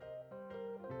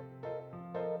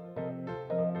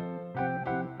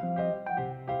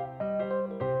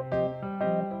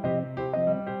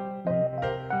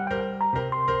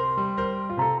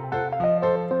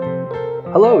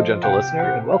Hello, gentle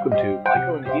listener, and welcome to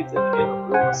Michael and Ethan in a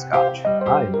Room of Scotch.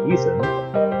 I'm Ethan.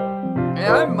 And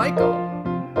I'm Michael.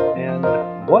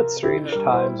 And what strange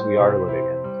times we are living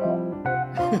in.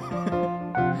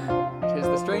 It is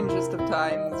the strangest of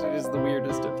times, it is the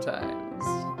weirdest of times.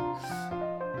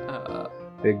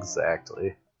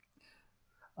 Exactly.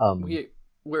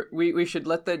 We should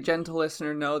let the gentle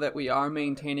listener know that we are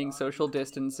maintaining social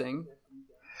distancing.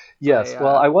 Yes,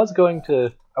 I wanted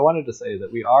to say that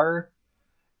we are,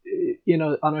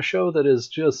 on a show that is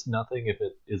just nothing if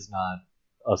it is not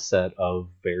a set of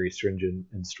very stringent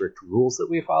and strict rules that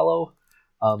we follow.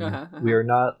 We are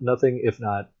nothing if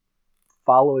not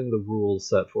following the rules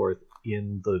set forth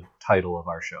in the title of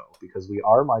our show, because we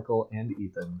are Michael and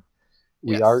Ethan.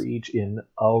 We are each in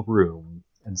a room,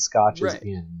 and Scotch is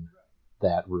in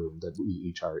that room that we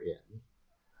each are in.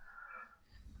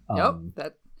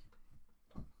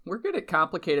 We're good at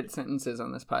complicated sentences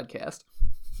on this podcast.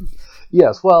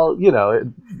 Yes, well,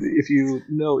 if you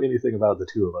know anything about the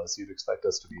two of us, you'd expect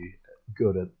us to be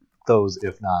good at those,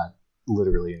 if not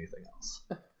literally anything else.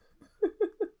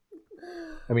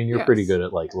 I mean, you're pretty good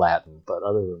at, Latin, but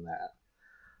other than that...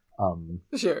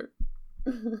 Sure.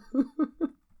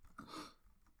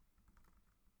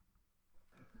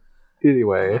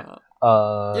 Anyway...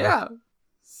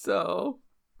 So...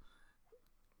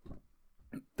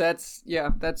 That's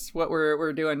what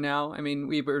we're doing now. I mean,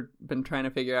 we've been trying to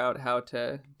figure out how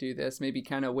to do this, maybe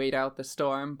kind of wait out the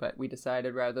storm, but we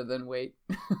decided rather than wait.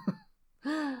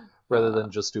 Rather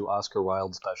than just do Oscar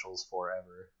Wilde specials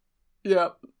forever.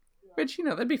 Yep. Which,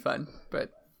 that'd be fun,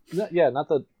 but... Not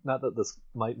that this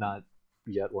might not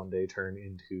yet one day turn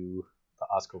into the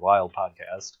Oscar Wilde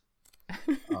podcast.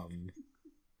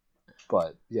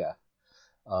 But, yeah.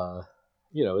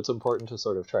 It's important to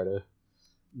sort of try to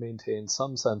maintain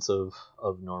some sense of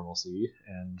normalcy,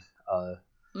 and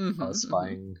us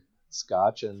buying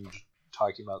Scotch and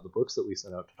talking about the books that we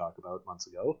set out to talk about months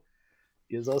ago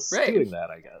is us doing that,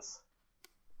 I guess.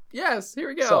 Yes, here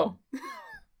we go.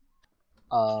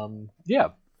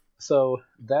 So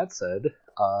that said,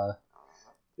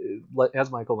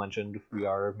 as Michael mentioned, we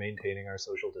are maintaining our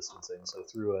social distancing. So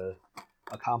through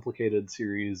a complicated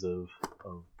series of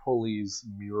pulleys,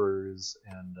 mirrors,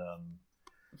 and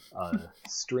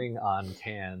string on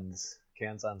cans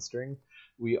on string,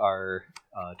 we are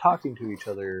talking to each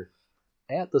other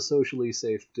at the socially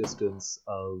safe distance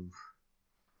of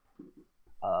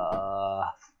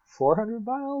 400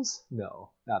 miles? No,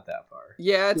 not that far.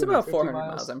 Yeah, it's about 400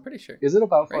 miles, I'm pretty sure. Is it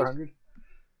about 400? Right?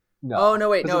 No. Oh, no,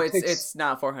 wait, no, it's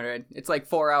not 400. It's like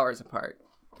 4 hours apart.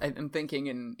 I'm thinking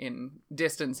in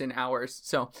distance in hours,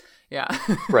 so yeah.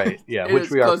 Right, yeah,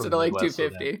 which we are closer to like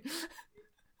 250.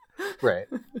 Right.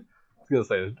 I was going to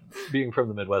say, being from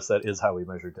the Midwest, that is how we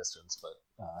measure distance, but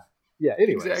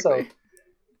anyway, exactly. So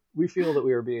we feel that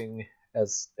we are being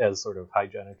as sort of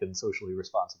hygienic and socially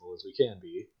responsible as we can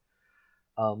be.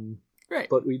 Right.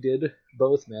 But we did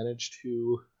both manage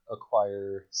to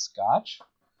acquire Scotch.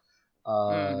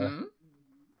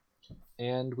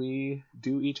 And we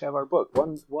do each have our book.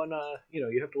 One,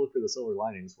 you have to look for the silver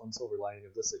linings. One silver lining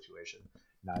of this situation: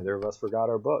 neither of us forgot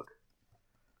our book.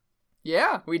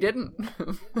 Yeah, we didn't.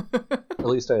 At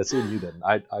least I assume you didn't.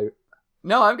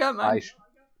 No, I've got mine.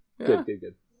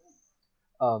 Good.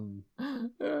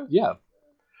 Yeah.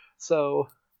 So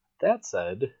that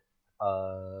said,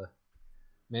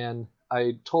 man,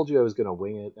 I told you I was going to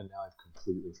wing it, and now I've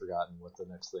completely forgotten what the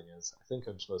next thing is. I think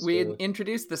I'm supposed to... We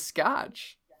introduced the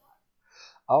Scotch.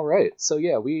 All right. So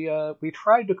yeah, we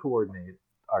tried to coordinate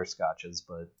our Scotches,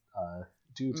 but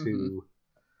due to...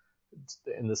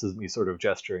 and this is me sort of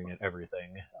gesturing at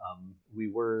everything, we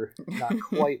were not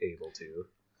quite able to.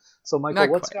 So, Michael,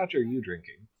 what Scotch are you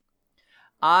drinking?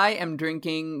 I am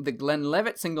drinking the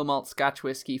Glenlivet Single Malt Scotch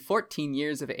Whiskey, 14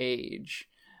 years of age.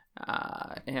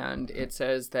 And it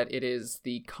says that it is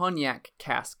the Cognac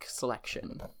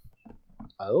Selection.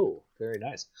 Oh, very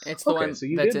nice. It's the one that's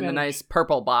in the nice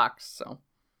purple box. So,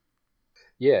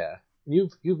 yeah,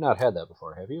 you've not had that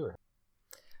before, have you?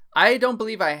 I don't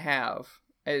believe I have.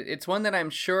 It's one that I'm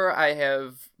sure I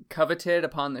have coveted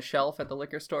upon the shelf at the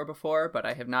liquor store before, but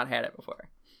I have not had it before.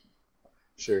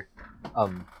 Sure.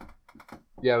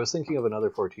 Yeah, I was thinking of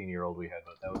another 14-year-old we had,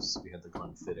 but we had the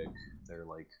Glenfiddich. They're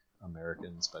like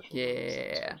American special.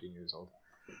 Yeah. 14 years old.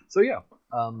 So yeah,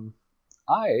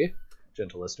 I,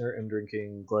 gentle listener, am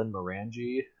drinking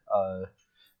Glenmorangie,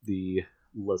 the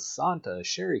La Santa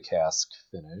Sherry Cask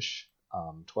finish,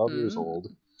 12 years old.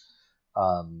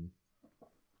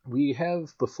 We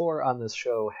have before on this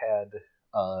show had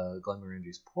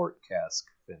Glenmorangie's Port Cask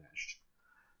finish,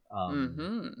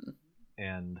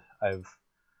 and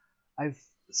I've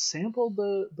sampled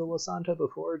the Lasanta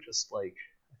before, just like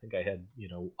I think I had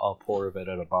a pour of it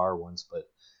at a bar once, but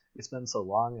it's been so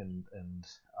long, and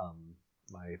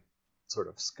my sort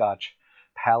of Scotch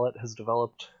palate has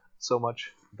developed so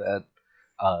much that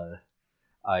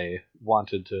I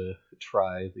wanted to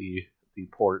try the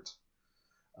port,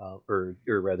 or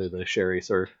rather the sherry,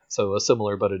 so a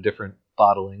similar but a different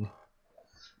bottling.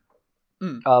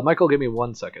 Michael, give me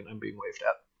 1 second. I'm being waved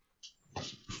at.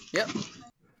 Yep.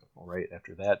 All right.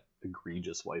 After that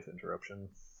egregious wife interruption.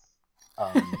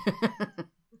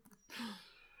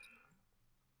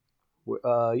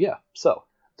 Yeah. So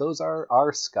those are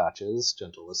our scotches,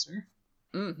 gentle listener.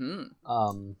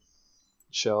 Mm-hmm.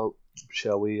 Shall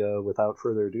we, without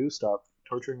further ado, stop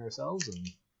torturing ourselves and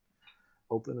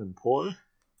open and pour?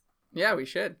 Yeah, we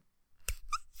should.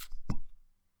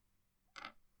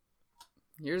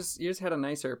 Yours had a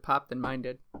nicer pop than mine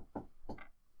did.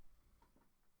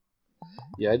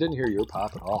 Yeah, I didn't hear your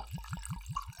pop at all.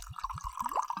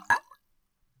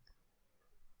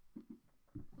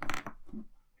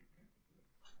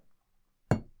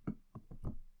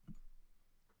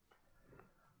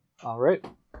 All right.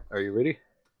 Are you ready?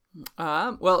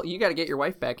 Well, you got to get your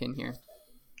wife back in here.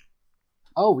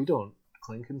 Oh, we don't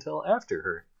clink until after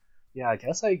her. Yeah, I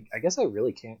guess I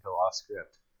really can't go off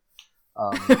script.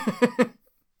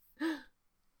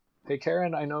 Hey,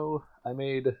 Karen, I know I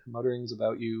made mutterings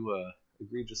about you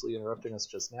egregiously interrupting us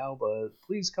just now, but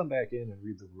please come back in and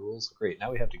read the rules. Great,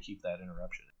 now we have to keep that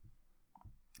interruption.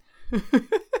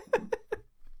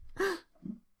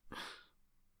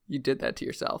 You did that to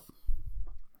yourself.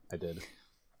 I did.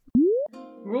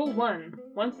 Rule 1.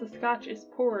 Once the scotch is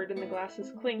poured and the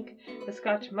glasses clink, the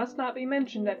scotch must not be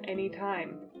mentioned at any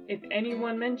time. If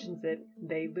anyone mentions it,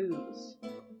 they lose.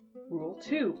 Rule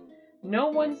 2. No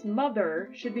one's mother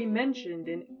should be mentioned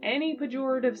in any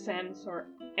pejorative sense or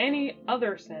any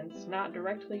other sense not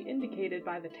directly indicated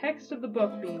by the text of the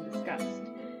book being discussed.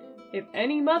 If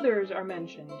any mothers are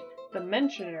mentioned, the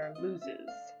mentioner loses.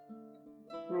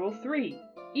 Rule 3.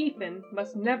 Ethan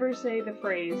must never say the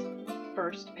phrase,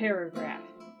 first paragraph.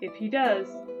 If he does,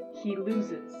 he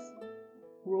loses.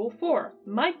 Rule 4.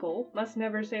 Michael must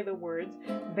never say the words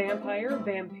vampire,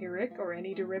 vampiric, or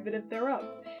any derivative thereof.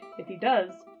 If he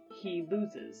does, he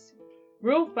loses.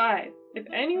 Rule 5. If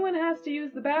anyone has to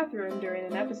use the bathroom during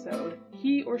an episode,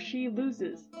 he or she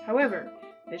loses. However,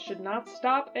 this should not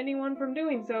stop anyone from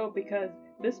doing so because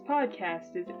this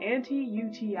podcast is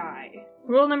anti-UTI.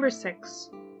 Rule number 6.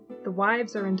 The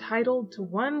wives are entitled to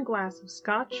 1 glass of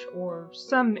scotch or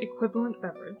some equivalent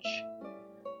beverage.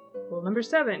 Rule number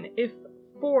 7. If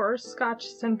 4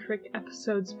 scotch-centric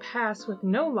episodes pass with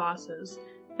no losses,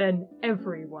 then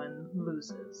everyone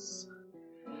loses.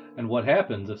 And what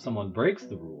happens if someone breaks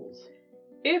the rules?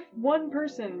 If one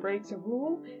person breaks a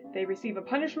rule, they receive a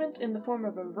punishment in the form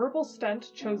of a verbal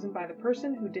stunt chosen by the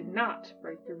person who did not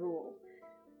break the rule.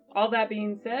 All that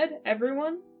being said,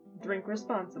 everyone, drink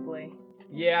responsibly.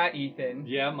 Yeah, Ethan.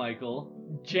 Yeah, Michael.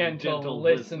 Gentle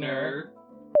listener.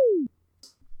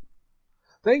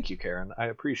 Thank you, Karen. I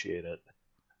appreciate it.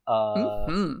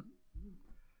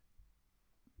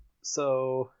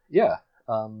 So, yeah,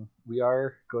 we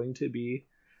are going to be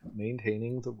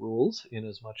maintaining the rules in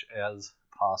as much as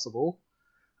possible.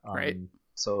 Right.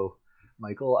 So,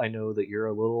 Michael, I know that you're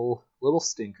a little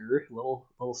stinker,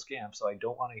 little scamp, so I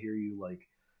don't want to hear you, like,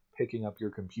 picking up your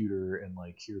computer and,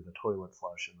 like, hear the toilet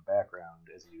flush in the background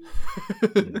as you,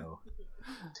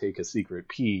 take a secret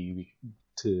pee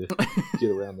to get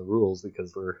around the rules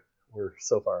because we're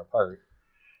so far apart.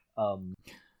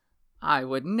 I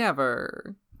would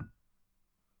never.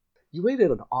 You waited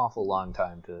an awful long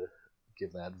time to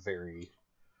give that very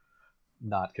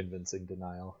not convincing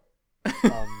denial.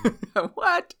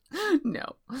 What?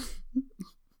 No.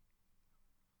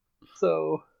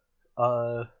 So,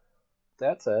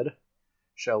 that said,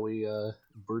 shall we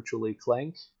virtually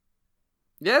clank?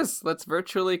 Yes, let's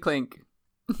virtually clink.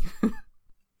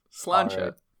 Sláinte.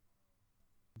 Right.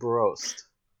 Prost.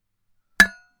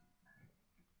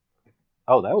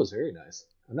 Oh, that was very nice.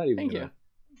 I'm not even Thank gonna... you.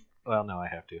 Well, no, I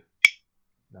have to.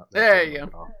 No, There you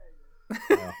go.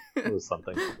 No, it was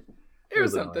something. It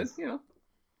was a something,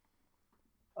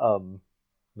 noise.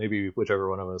 Maybe whichever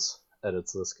one of us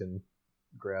edits this can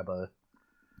grab a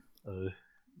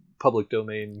public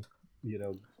domain,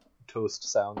 toast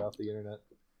sound off the internet.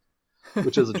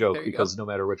 Which is a joke because no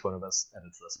matter which one of us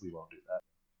edits this, we won't do that.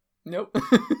 Nope.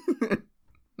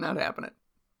 Not happening.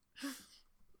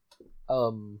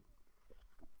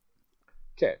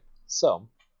 Okay, so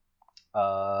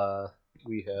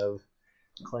we have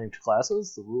claimed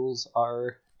classes. The rules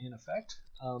are in effect.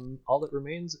 All that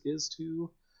remains is to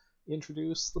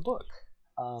introduce the book.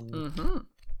 Mm-hmm.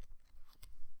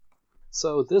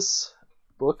 So this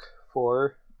book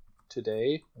for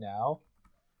today, now,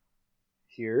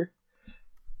 here,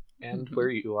 and where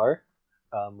you are,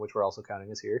 which we're also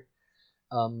counting as here,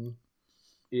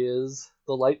 is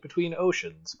The Light Between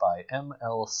Oceans by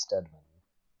M.L. Stedman.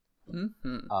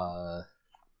 Mm-hmm.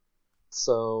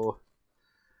 So,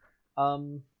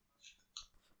 I'm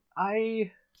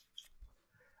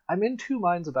in two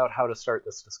minds about how to start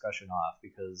this discussion off,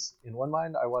 because in one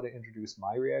mind I want to introduce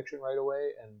my reaction right away,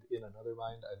 and in another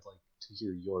mind I'd like to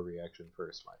hear your reaction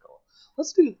first, Michael.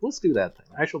 Let's do that thing.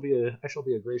 I shall be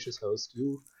a gracious host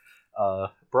who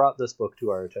brought this book to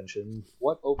our attention.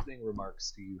 What opening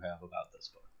remarks do you have about this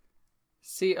book?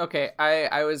 See, okay,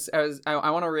 I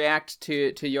want to react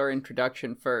to your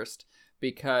introduction first,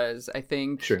 because I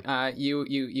think Sure.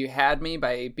 You had me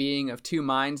by being of two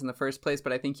minds in the first place,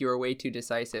 but I think you were way too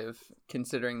decisive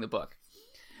considering the book.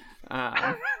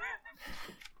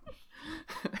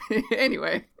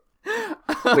 Anyway.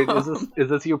 Wait, is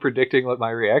this you predicting what my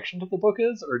reaction to the book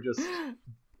is, or just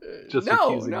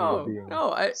accusing me of being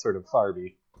sort of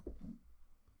Farby?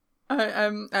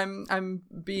 I'm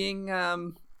being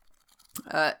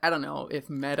I don't know if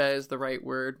meta is the right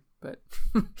word, but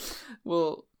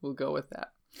we'll go with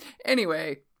that.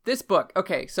 Anyway, this book.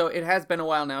 Okay, so it has been a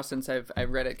while now since I've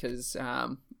read it, because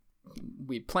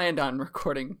we planned on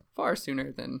recording far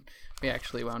sooner than we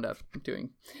actually wound up doing.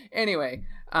 Anyway,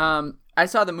 I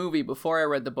saw the movie before I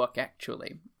read the book,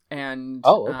 actually, and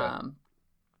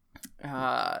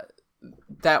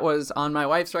that was on my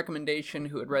wife's recommendation,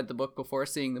 who had read the book before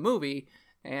seeing the movie.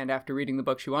 And after reading the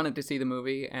book, she wanted to see the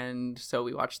movie, and so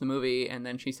we watched the movie, and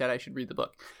then she said I should read the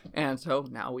book. And so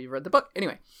now we've read the book.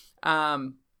 Anyway,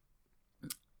 I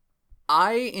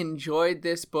enjoyed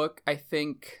this book, I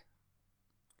think,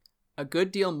 a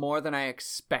good deal more than I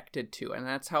expected to, and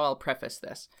that's how I'll preface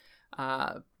this.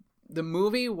 The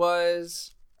movie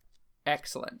was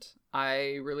excellent.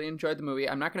 I really enjoyed the movie.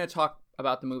 I'm not going to talk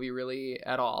about the movie really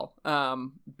at all,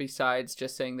 besides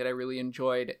just saying that I really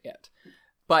enjoyed it.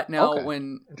 But now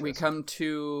when we come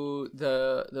to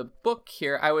the book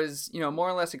here, I was, more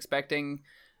or less expecting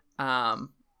a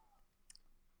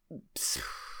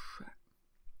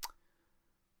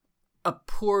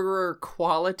poorer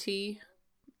quality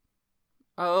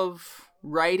of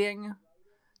writing,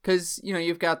 because,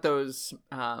 you've got those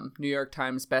New York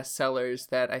Times bestsellers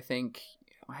that I think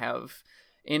have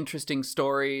interesting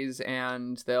stories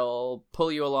and they'll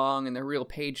pull you along and they're real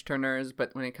page turners,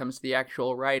 but when it comes to the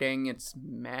actual writing, it's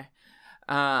meh.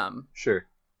 Sure.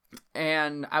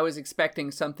 And I was expecting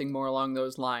something more along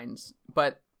those lines,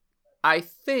 but I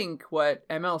think what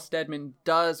M.L. Stedman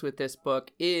does with this book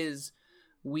is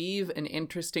weave an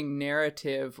interesting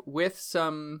narrative with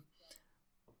some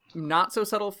not so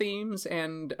subtle themes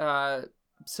and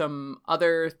some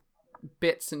other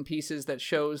bits and pieces that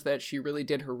shows that she really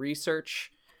did her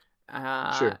research.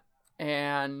 Sure.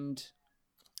 And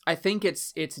I think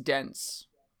it's dense.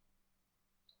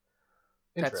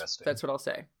 Interesting. That's what I'll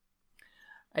say.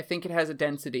 I think it has a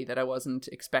density that I wasn't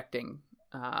expecting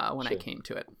when I came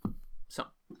to it. So.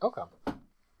 Okay.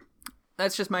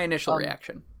 That's just my initial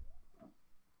reaction.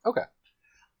 Okay.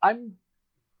 I'm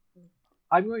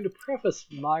going to preface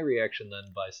my reaction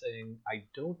then by saying I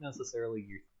don't necessarily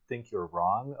think you're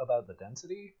wrong about the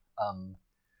density.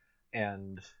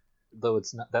 And though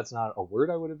that's not a word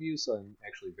I would have used, so I'm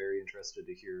actually very interested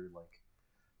to hear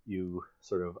you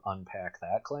sort of unpack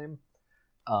that claim.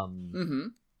 Mm-hmm.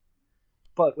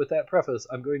 But with that preface,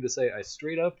 I'm going to say I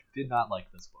straight up did not like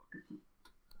this book.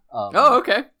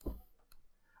 Okay.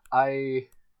 I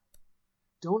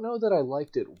don't know that I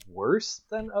liked it worse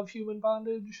than Of Human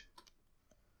Bondage.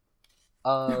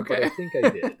 Okay. But I think I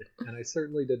did, and I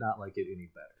certainly did not like it any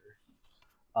better.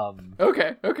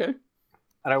 Okay.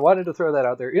 And I wanted to throw that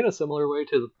out there in a similar way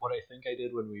to what I think I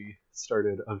did when we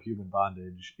started Of Human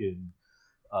Bondage, in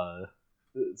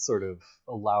sort of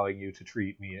allowing you to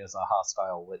treat me as a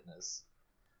hostile witness,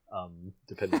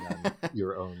 depending on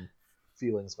your own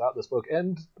feelings about this book.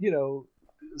 And,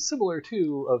 similar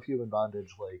to Of Human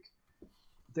Bondage,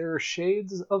 there are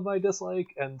shades of my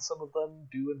dislike, and some of them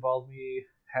do involve me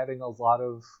having a lot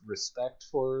of respect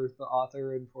for the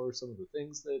author and for some of the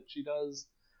things that she does.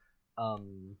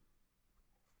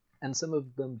 And some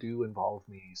of them do involve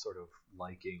me sort of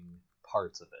liking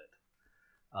parts of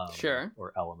it. Sure.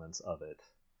 Or elements of it.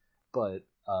 But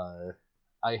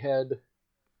I had,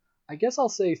 I guess I'll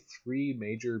say, 3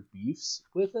 major beefs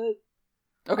with it.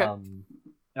 Okay. And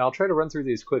I'll try to run through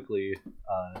these quickly,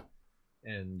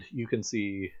 and you can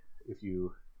see if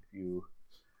you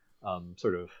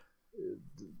sort of,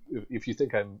 if you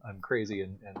think I'm crazy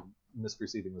and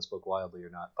misperceiving this book wildly or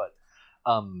not. But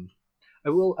I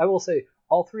will say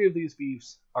all three of these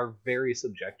beefs are very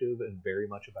subjective and very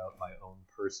much about my own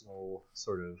personal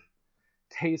sort of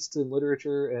tastes in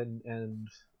literature and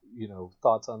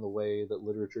thoughts on the way that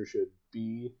literature should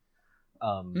be.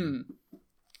 And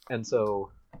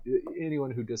so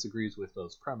anyone who disagrees with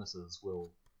those premises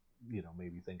will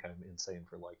maybe think I'm insane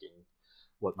for liking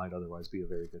what might otherwise be a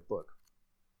very good book.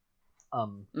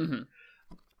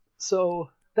 So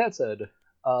that said,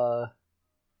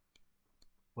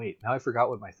 wait, now I forgot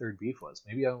what my third beef was.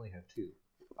 Maybe I only have two.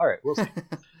 All right, we'll see.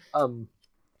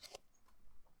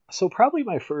 So probably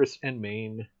my first and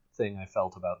main thing I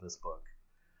felt about this book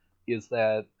is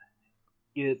that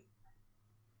it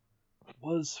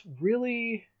was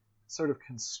really sort of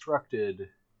constructed.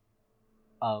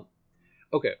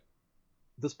 Okay,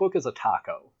 this book is a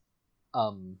taco.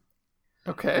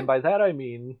 Okay. And by that I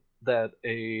mean that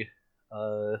a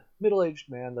middle-aged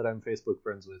man that I'm Facebook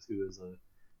friends with, who is a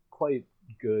quite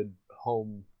good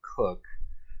home cook,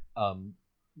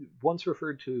 once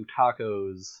referred to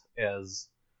tacos as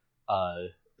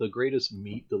the greatest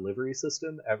meat delivery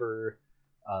system ever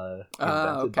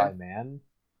invented by man.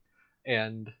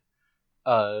 And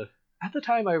at the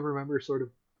time I remember sort of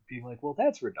being like, well,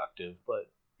 that's reductive, but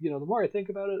the more I think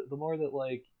about it, the more that,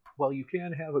 like, well, you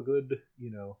can have a good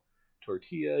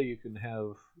tortilla, you can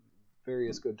have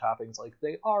various good toppings, like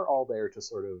they are all there to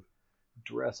sort of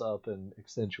dress up and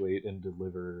accentuate and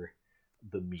deliver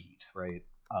the meat, right?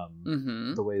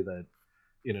 The way that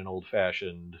in an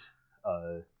old-fashioned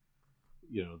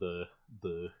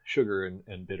the sugar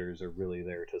and bitters are really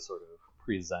there to sort of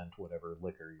present whatever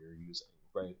liquor you're using,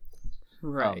 right?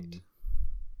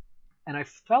 And I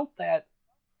felt that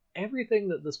everything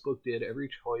that this book did, every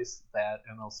choice that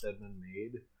M.L. Stedman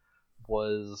made,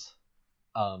 was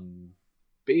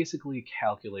basically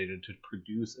calculated to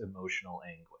produce emotional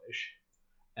anguish,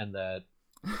 and that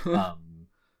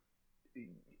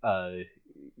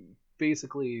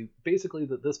basically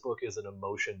that this book is an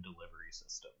emotion delivery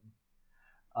system.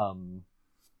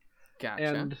 Gotcha.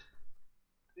 And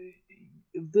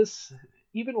this,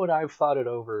 even when I've thought it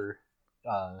over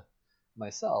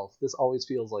myself, this always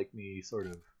feels like me sort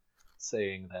of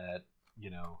saying that,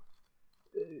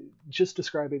 just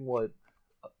describing what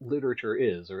literature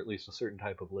is, or at least a certain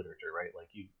type of literature, right? Like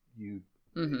you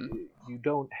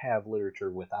don't have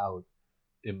literature without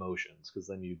emotions, because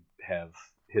then you'd have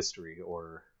history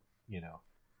or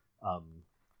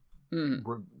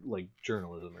like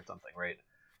journalism or something, right?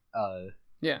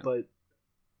 But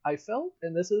I felt,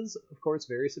 and this is of course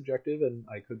very subjective and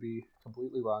I could be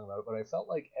completely wrong about it, but I felt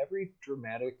like every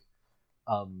dramatic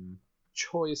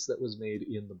choice that was made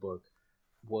in the book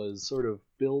was sort of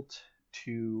built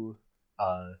to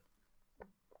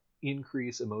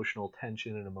increase emotional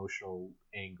tension and emotional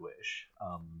anguish,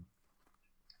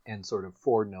 and sort of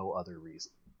for no other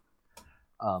reason.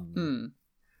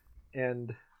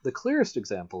 And the clearest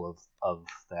example of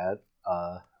that,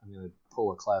 I'm going to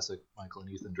pull a classic Michael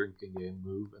and Ethan drinking game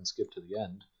move and skip to the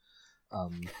end,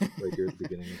 right here at the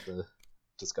beginning of the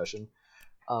discussion,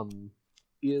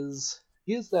 is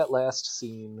that last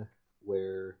scene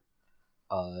where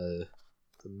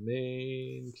the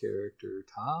main character,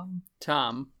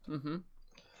 Tom,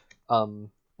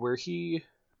 where he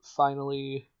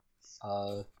finally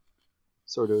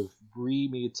sort of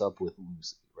re-meets up with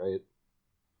Lucy, right?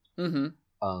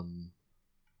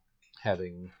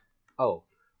 Having,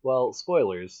 well,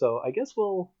 spoilers, so I guess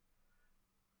now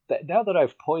that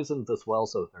I've poisoned this well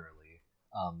so thoroughly,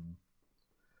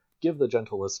 give the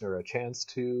gentle listener a chance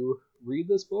to read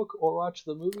this book or watch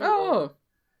the movie or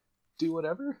do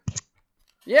whatever.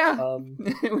 Yeah,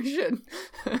 we should.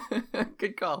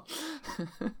 Good call.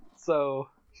 So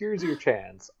here's your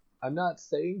chance. I'm not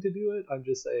saying to do it, I'm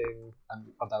just saying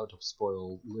I'm about to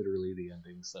spoil literally the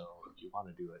ending, so if you want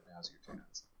to do it, now's your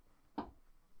chance.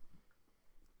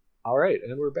 Alright,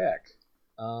 and we're back.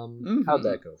 How'd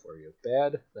that go for you?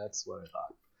 Bad? That's what I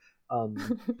thought.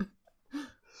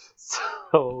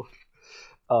 So,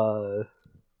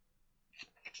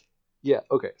 yeah,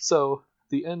 okay, so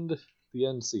the end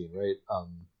scene, right?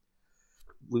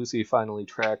 Lucy finally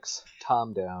tracks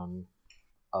Tom down,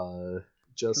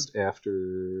 just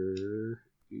after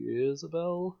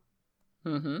Isabel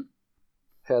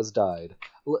has died.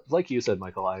 Like you said,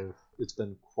 Michael, it's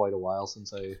been quite a while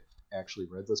since I actually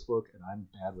read this book, and I'm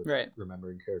bad with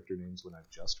remembering character names when I've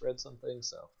just read something,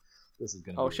 so this is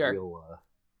going to be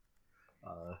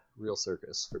a real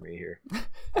circus for me here.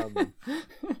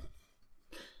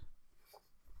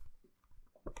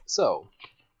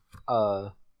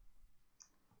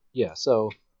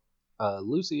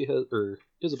 Lucy or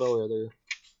Isabel rather,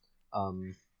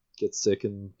 gets sick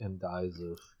and dies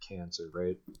of cancer,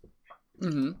 right?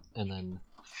 Mm-hmm. And then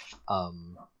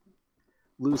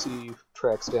Lucy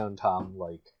tracks down Tom,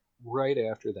 like, right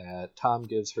after that. Tom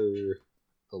gives her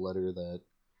the letter that,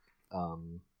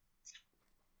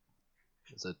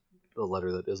 is it the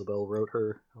letter that Isabel wrote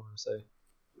her, I want to say?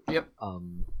 Yep.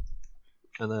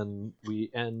 And then we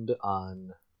end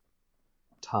on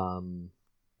Tom,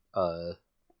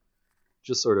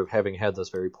 just sort of having had this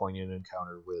very poignant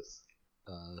encounter with,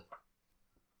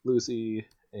 Lucy,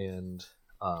 and,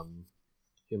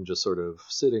 him just sort of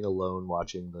sitting alone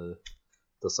watching the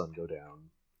sun go down.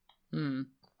 Mm.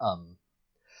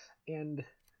 And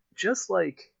just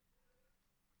like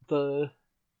the,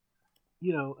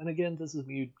 and again, this is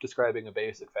me describing a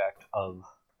basic fact of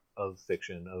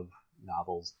fiction, of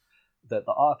novels, that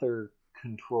the author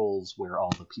controls where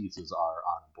all the pieces are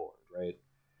on board, right?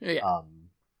 Yeah.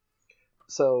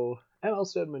 So M.L.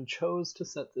 Stedman chose to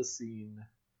set this scene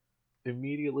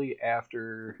immediately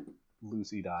after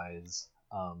Lucy dies,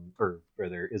 or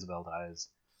rather Isabel dies,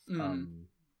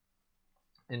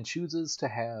 and chooses to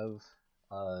have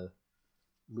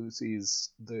Lucy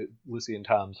and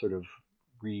Tom sort of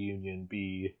reunion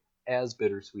be as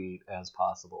bittersweet as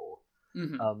possible.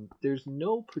 Mm-hmm. There's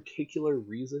no particular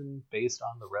reason based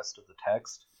on the rest of the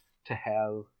text to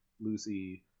have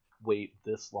Lucy wait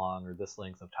this long or this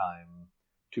length of time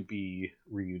to be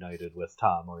reunited with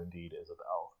Tom, or indeed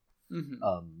Isabel.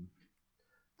 Mm-hmm.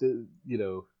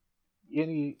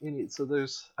 So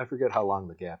there's, I forget how long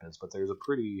the gap is, but there's a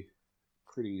pretty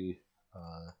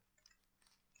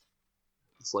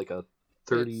it's like a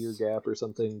 30-year gap or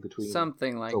something between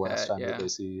something like the last time that they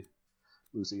see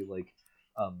Lucy. Like,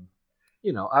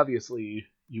 obviously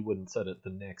you wouldn't set it the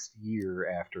next year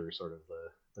after sort of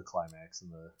the climax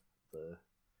and the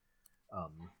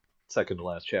second to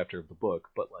last chapter of the book,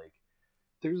 but like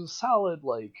there's a solid,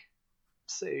 like,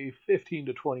 say 15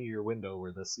 to 20 year window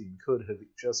where this scene could have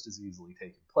just as easily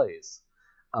taken place.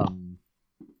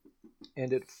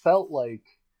 And it felt like,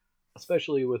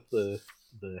 especially with the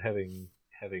having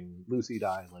Lucy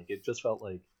die, like, it just felt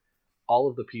like all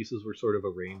of the pieces were sort of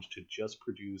arranged to just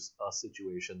produce a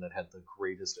situation that had the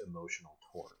greatest emotional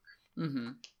torque.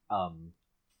 Mm-hmm.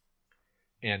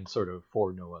 And sort of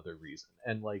for no other reason.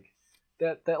 And like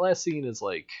that last scene is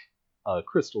like a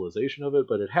crystallization of it,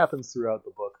 but it happens throughout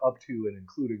the book, up to and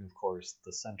including, of course,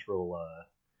 the central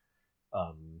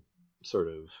sort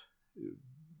of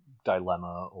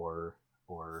dilemma or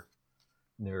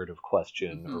narrative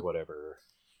question, or whatever.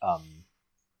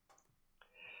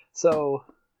 So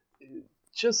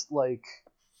just like,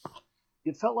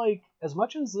 it felt like, as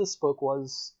much as this book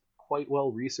was quite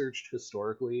well researched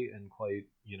historically and quite,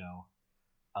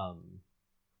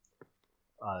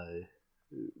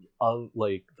 of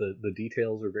like the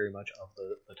details are very much of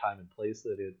the time and place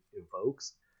that it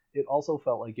evokes, it also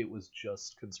felt like it was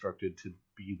just constructed to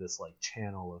be this like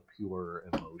channel of pure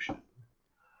emotion.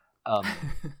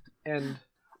 And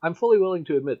I'm fully willing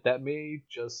to admit that may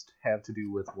just have to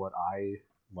do with what I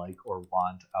like or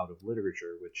want out of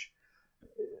literature, which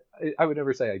I would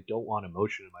never say I don't want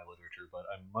emotion in my literature, but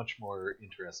I'm much more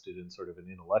interested in sort of an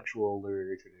intellectual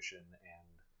literary tradition,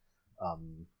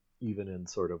 and even in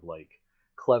sort of like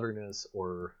cleverness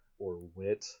or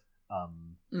wit,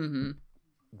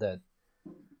 that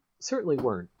certainly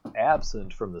weren't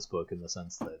absent from this book, in the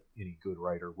sense that any good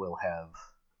writer will have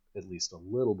at least a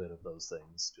little bit of those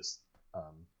things, just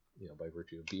by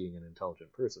virtue of being an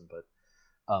intelligent person. But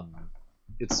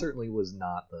it certainly was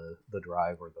not the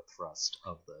drive or the thrust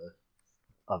of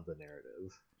the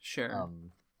narrative. Sure.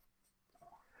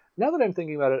 Now that I'm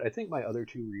thinking about it, I think my other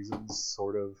two reasons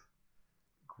sort of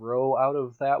grow out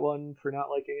of that one for not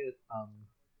liking it,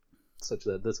 such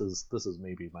that this is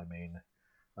maybe my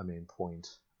main point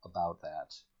about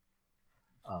that.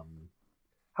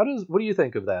 What do you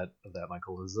think of that,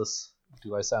 Michael?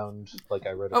 Do I sound like I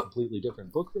read a completely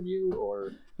different book from you,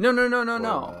 or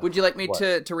no? Would you like me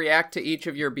to react to each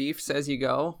of your beefs as you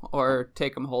go, or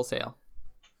take them wholesale?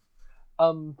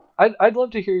 I'd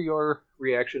love to hear your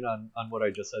reaction on what I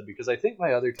just said, because I think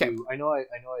my other two, okay. I know I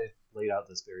laid out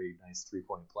this very nice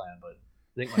 3-point plan, but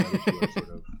I think my other two are sort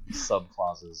of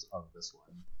sub-clauses of this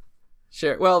one.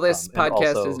 Sure. Well, this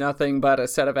podcast is nothing but a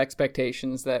set of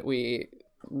expectations that we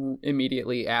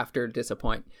immediately after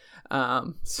disappoint.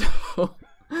 So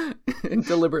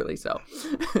deliberately so.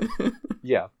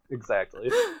 Yeah,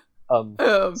 exactly.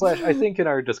 I think in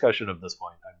our discussion of this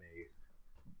point, I may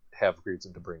have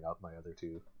reason to bring up my other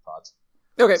two thoughts.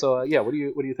 Okay. So what do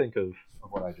you think of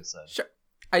what I just said? Sure.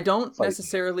 I don't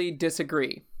necessarily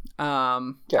disagree.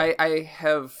 Okay. I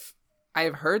have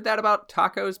heard that about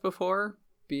tacos before,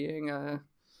 being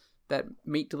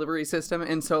meat delivery system.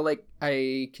 And so like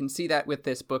I can see that with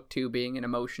this book too being an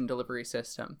emotion delivery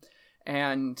system.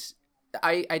 And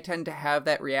I tend to have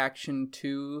that reaction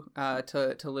to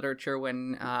literature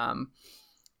when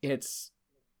it's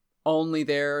only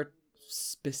there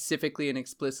specifically and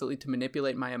explicitly to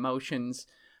manipulate my emotions.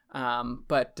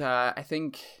 But I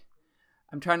think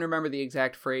I'm trying to remember the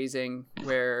exact phrasing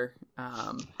where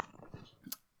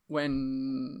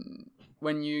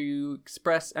when you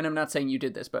express, and I'm not saying you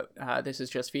did this, but this is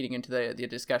just feeding into the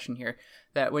discussion here,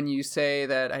 that when you say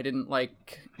that I didn't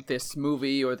like this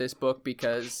movie or this book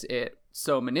because it's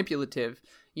so manipulative,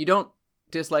 you don't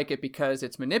dislike it because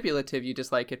it's manipulative, you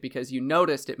dislike it because you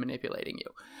noticed it manipulating you.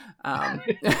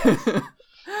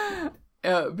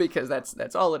 Because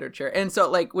that's all literature. And so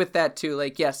like with that too,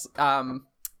 like, yes,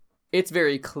 it's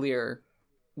very clear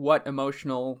what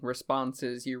emotional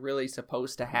responses you're really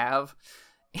supposed to have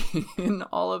in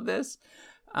all of this.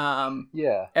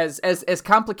 As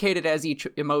complicated as each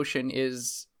emotion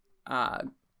is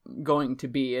going to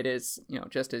be, it is,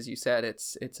 just as you said,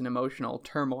 it's an emotional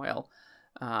turmoil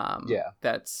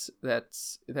that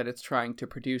it's trying to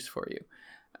produce for you.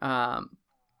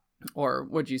 Or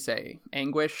would you say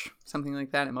anguish, something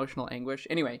like that, emotional anguish?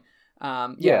 Anyway,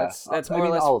 that's more or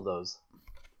less all of those.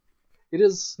 It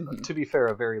is, to be fair,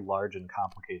 a very large and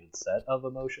complicated set of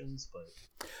emotions, but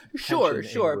sure,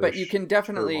 tension, but you can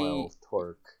definitely turmoil,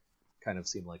 torque kind of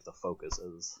seem like the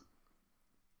focuses.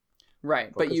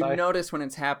 Right, but you notice when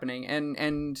it's happening,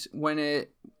 and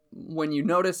when you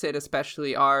notice it,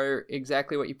 especially, are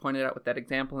exactly what you pointed out with that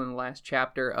example in the last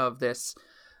chapter of this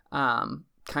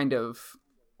kind of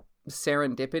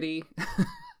serendipity,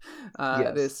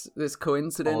 yes. this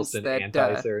coincidence, almost an that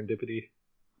anti-serendipity.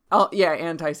 Oh yeah,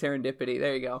 anti-serendipity.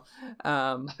 There you go.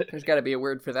 There's got to be a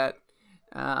word for that.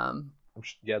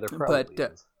 Yeah, there probably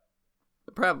is.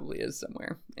 Probably is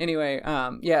somewhere. Anyway,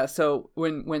 so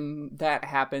when that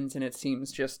happens and it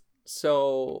seems just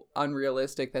so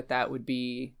unrealistic that would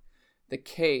be the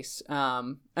case.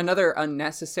 Another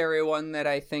unnecessary one that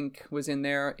I think was in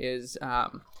there is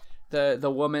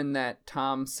the woman that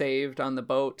Tom saved on the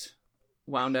boat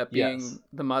wound up being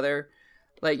the mother.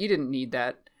 Like, you didn't need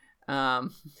that.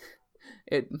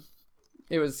 It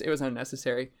was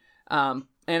unnecessary.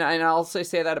 And I'll also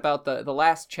say that about the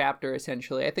last chapter,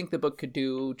 essentially. I think the book could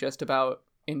do just about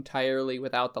entirely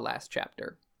without the last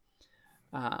chapter.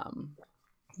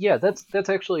 That's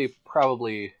actually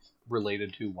probably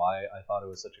related to why I thought it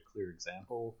was such a clear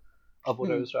example of what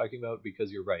I was talking about,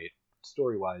 because you're right.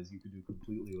 Story-wise, you could do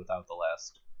completely without the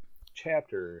last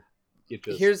chapter. It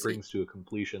just brings to a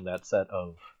completion that set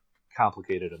of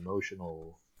complicated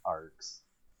emotional arcs.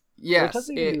 Yes, it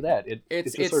doesn't even do that.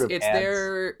 It's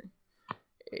there.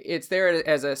 It's there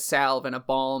as a salve and a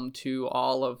balm to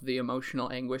all of the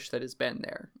emotional anguish that has been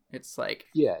there. It's like,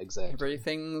 exactly.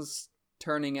 Everything's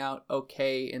turning out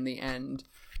okay in the end,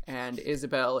 and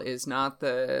Isabel is not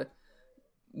the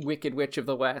Wicked Witch of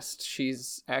the West.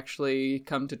 She's actually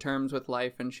come to terms with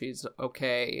life, and she's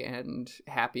okay and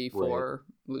happy for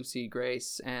Lucy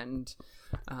Grace. And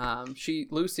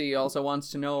Lucy also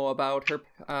wants to know about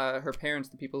her parents,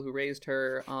 the people who raised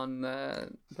her on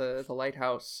the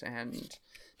lighthouse, and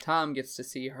Tom gets to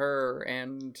see her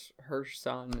and her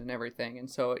son and everything. And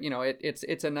so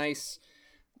it's a nice,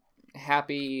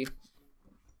 happy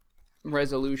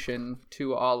resolution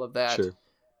to all of that. Sure.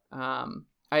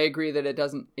 I agree that it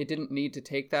didn't need to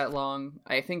take that long.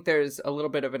 I think there's a little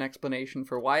bit of an explanation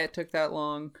for why it took that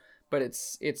long, but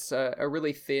it's a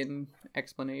really thin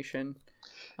explanation.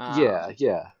 And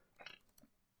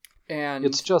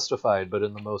it's justified, but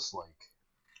in the most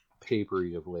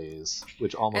papery of ways,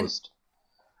 which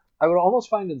I would almost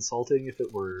find insulting if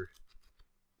it were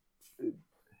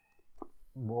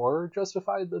more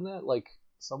justified than that,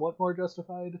 somewhat more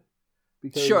justified,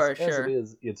 because it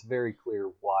is, it's very clear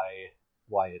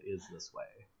why it is this way.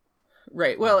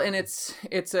 Right. Well, and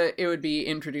it would be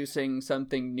introducing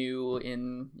something new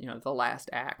in the last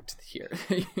act here.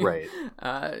 Right.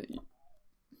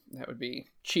 That would be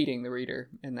cheating the reader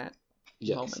in that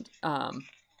moment.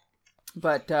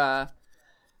 But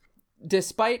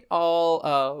despite all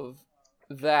of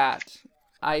that,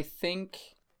 I think,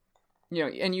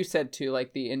 and you said too,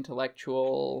 the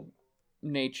intellectual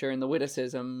nature and the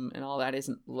witticism and all that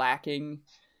isn't lacking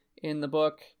in the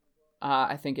book.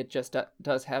 I think it just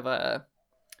does have a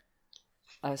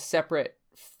separate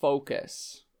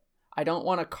focus. I don't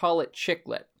want to call it chick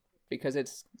lit because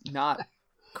it's not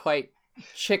quite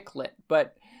chick lit,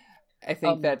 but I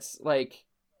think that's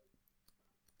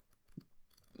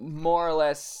more or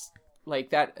less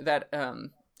that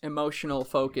emotional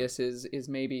focus is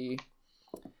maybe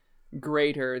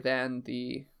greater than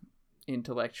the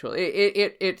intellectual.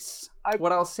 It's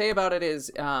what I'll say about it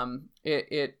is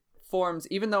it forms,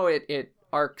 even though it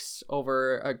arcs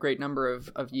over a great number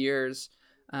of years,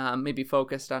 maybe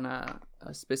focused on a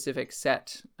specific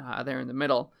set there in the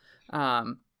middle.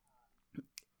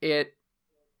 It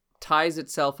ties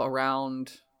itself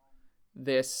around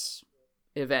this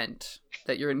event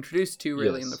that you're introduced to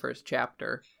really in the first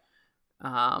chapter.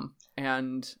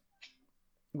 And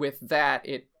with that,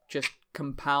 it just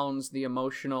compounds the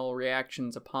emotional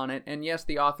reactions upon it. And yes,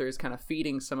 the author is kind of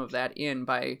feeding some of that in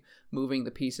by moving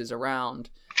the pieces around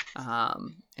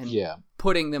and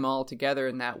putting them all together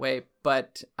in that way.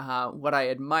 But what I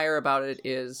admire about it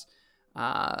is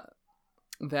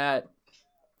that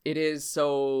it is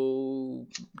so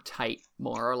tight,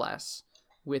 more or less,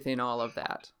 within all of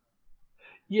that.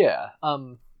 Yeah.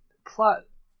 Plot.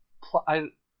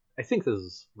 I think this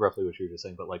is roughly what you were just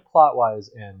saying, but like plot wise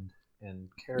and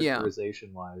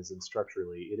characterization wise and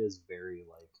structurally, it is very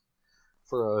like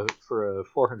for a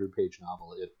 400-page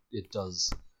novel. It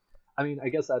does. I mean, I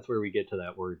guess that's where we get to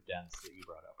that word dense that you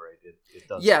brought up, right? It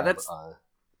does have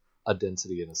a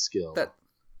density and a skill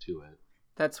to it.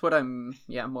 That's what I'm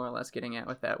more or less getting at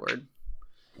with that word.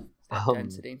 That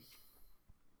density.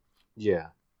 Yeah.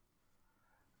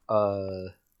 I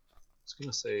was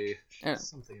gonna say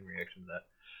something in reaction to that.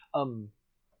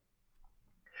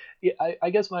 I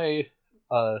guess my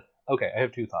okay, I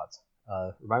have two thoughts.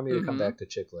 Remind me to come back to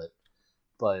Chicklet,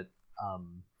 but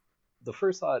the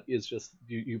first thought is just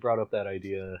you brought up that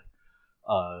idea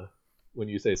when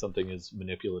you say something is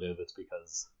manipulative, it's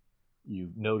because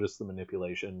you notice the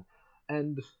manipulation,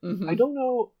 and I don't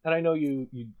know, and I know you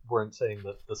weren't saying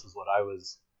that this is what I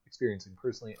was experiencing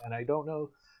personally, and I don't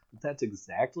know if that's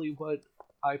exactly what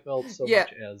I felt so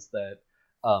much as that.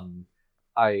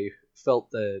 I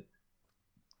felt that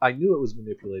I knew it was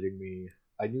manipulating me.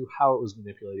 I knew how it was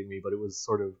manipulating me, but it was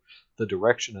sort of the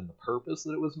direction and the purpose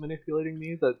that it was manipulating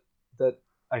me that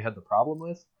I had the problem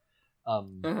with.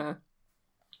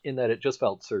 In that it just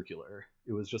felt circular.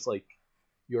 It was just like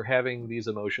you're having these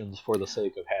emotions for the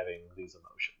sake of having these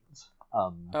emotions.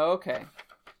 Okay.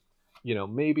 You know,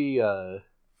 maybe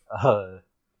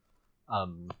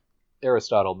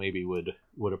Aristotle maybe would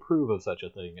approve of such a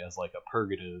thing as like a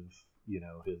purgative. You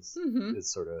know, his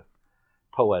sort of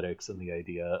poetics and the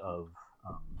idea of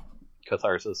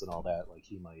catharsis and all that. Like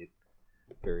he might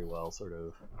very well sort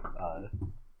of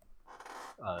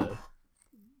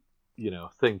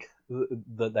think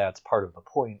that that's part of the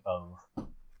point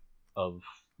of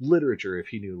literature, if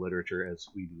he knew literature as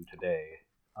we do today.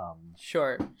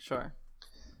 Sure.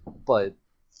 But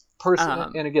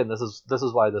personally, and again, this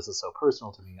is why this is so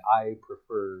personal to me. I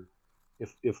prefer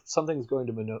if something's going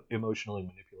to emotionally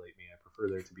manipulate me, I prefer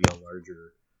there to be a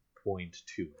larger point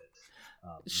to it.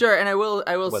 Sure, and I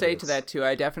will say to that too.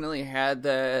 I definitely had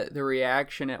the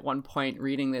reaction at one point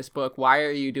reading this book. Why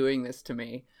are you doing this to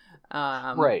me?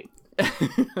 Right.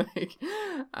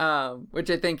 Which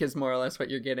I think is more or less what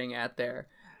you're getting at there.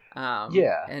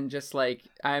 And just like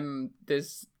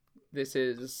this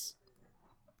is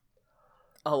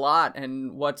a lot,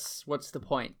 and what's the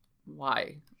point?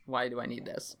 Why do I need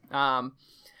this?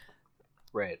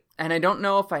 Right. And I don't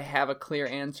know if I have a clear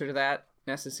answer to that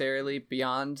necessarily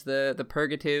beyond the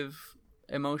purgative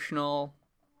emotional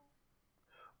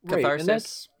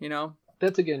catharsis,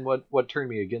 That's again what turned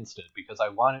me against it, because I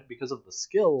wanted, because of the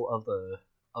skill of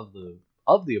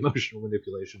the emotional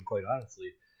manipulation, quite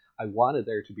honestly, I wanted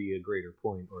there to be a greater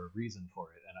point or a reason for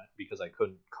it, and because I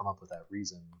couldn't come up with that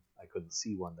reason, I couldn't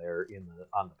see one there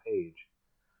on the page.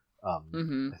 I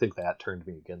think that turned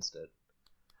me against it.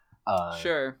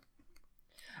 Sure.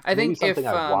 I think something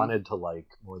I wanted to like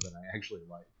more than I actually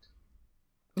liked.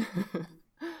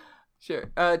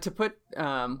 Sure. To put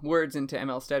words into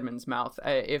ML Stedman's mouth,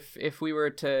 if we were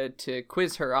to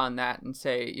quiz her on that and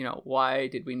say, why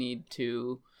did we need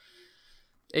to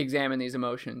examine these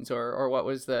emotions, or what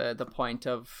was the point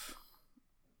of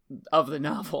the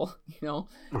novel, Right.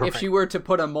 If she were to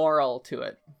put a moral to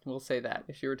it, we'll say that.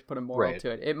 If she were to put a moral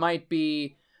to it, it might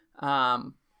be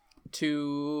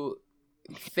to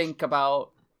think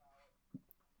about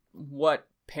what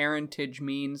parentage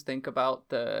means, think about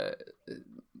the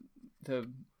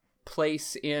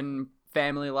place in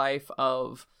family life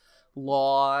of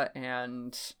law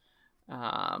and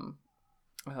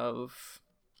of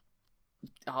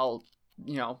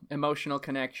emotional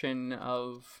connection,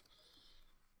 of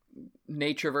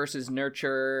nature versus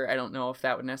nurture. I don't know if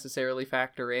that would necessarily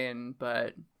factor in,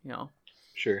 but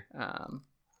Sure.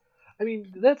 I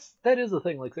mean, that is the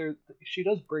thing. Like, she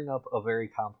does bring up a very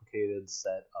complicated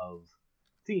set of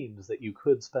themes that you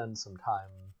could spend some time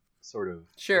sort of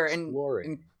exploring.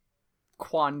 And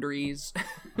quandaries.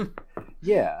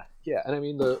 Yeah, and I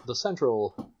mean the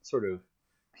central sort of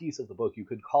piece of the book, you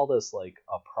could call this like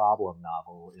a problem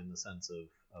novel in the sense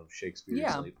of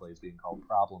Shakespeare's late plays being called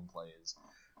problem plays,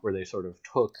 where they sort of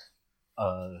took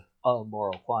a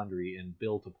moral quandary and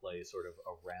built a play sort of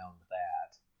around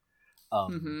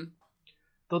that.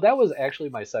 Though that was actually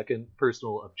my second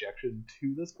personal objection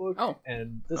to this book,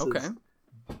 and this is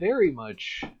very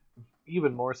much,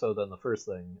 even more so than the first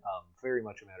thing, very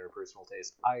much a matter of personal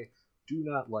taste. I do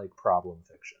not like problem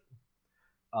fiction.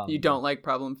 You don't like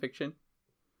problem fiction?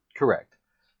 Correct.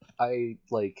 I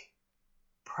like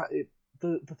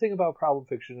the thing about problem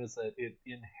fiction is that it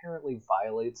inherently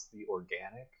violates the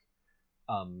organic,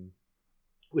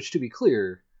 which, to be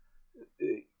clear,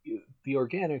 the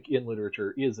organic in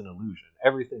literature is an illusion.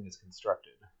 Everything is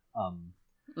constructed.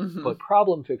 But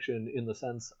problem fiction, in the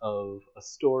sense of a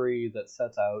story that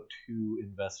sets out to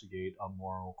investigate a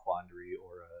moral quandary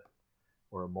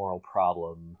or a moral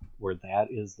problem, where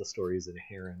that is the story's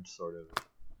inherent sort of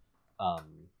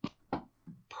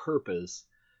purpose,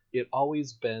 it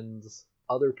always bends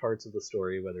other parts of the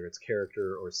story, whether it's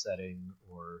character or setting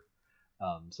or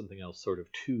something else, sort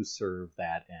of to serve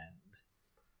that end.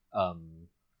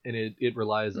 And it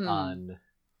relies on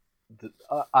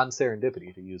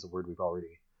serendipity, to use a word we've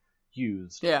already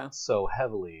used so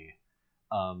heavily,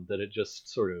 that it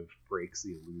just sort of breaks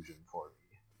the illusion for me.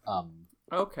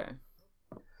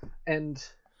 And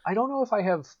I don't know if I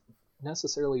have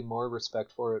necessarily more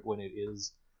respect for it when it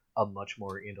is a much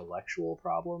more intellectual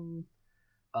problem,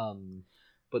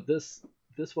 but this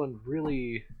one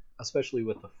really, especially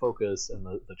with the focus and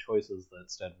the choices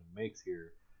that Stedman makes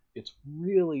here, it's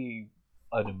really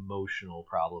an emotional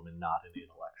problem and not an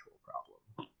intellectual problem.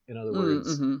 In other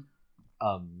words,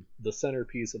 the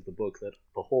centerpiece of the book, that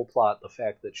the whole plot, the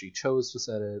fact that she chose to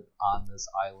set it on this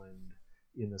island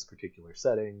in this particular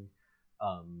setting,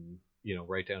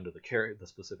 right down to the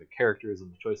specific characters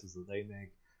and the choices that they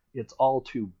make, it's all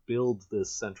to build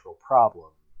this central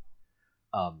problem.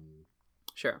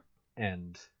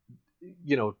 And,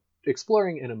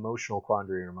 exploring an emotional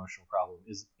quandary or emotional problem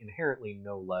is inherently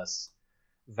no less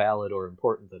valid or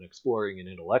important than exploring an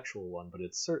intellectual one, but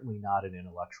it's certainly not an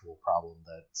intellectual problem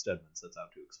that Stedman sets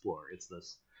out to explore. It's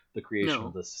the creation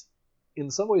of this,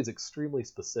 in some ways, extremely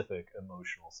specific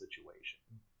emotional situation.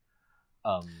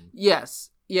 Yes.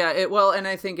 Yeah. And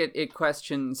I think it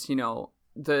questions,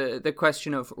 the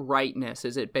question of rightness.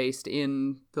 Is it based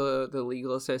in the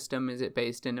legal system? Is it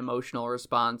based in emotional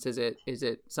response? Is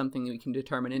it something we can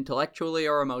determine intellectually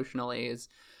or emotionally? Is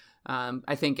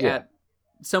I think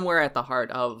somewhere at the heart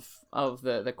of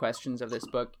the questions of this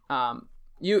book.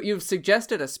 You've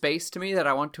suggested a space to me that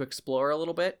I want to explore a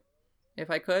little bit, if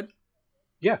I could.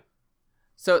 Yeah.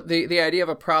 So the idea of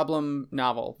a problem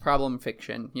novel, problem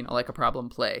fiction, like a problem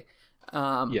play.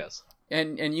 Yes.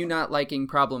 And you not liking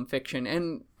problem fiction.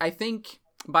 And I think,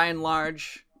 by and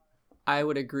large, I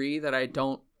would agree that I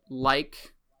don't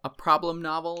like a problem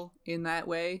novel in that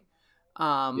way.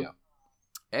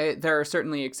 There are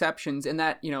certainly exceptions, and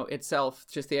that, itself,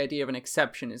 just the idea of an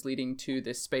exception is leading to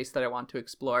this space that I want to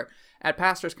explore. At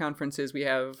pastors' conferences, we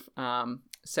have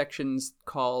sections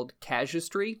called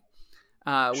casuistry,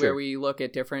 where we look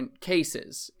at different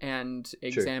cases and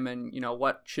examine,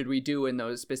 what should we do in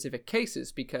those specific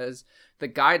cases, because the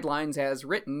guidelines as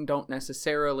written don't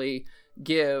necessarily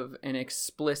give an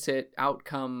explicit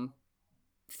outcome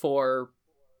for,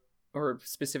 or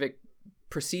specific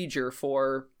procedure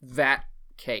for that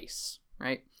case,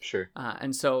 right? Sure.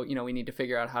 And so, we need to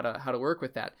figure out how to work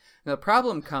with that. And the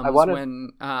problem comes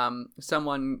when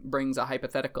someone brings a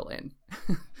hypothetical in.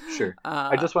 Sure.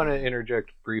 I just want to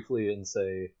interject briefly and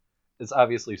say it's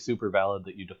obviously super valid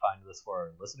that you defined this for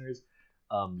our listeners.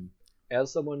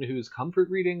 As someone whose comfort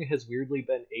reading has weirdly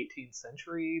been 18th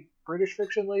century British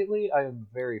fiction lately, I am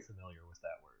very familiar with that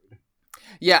word.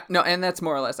 Yeah, no, and that's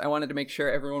more or less. I wanted to make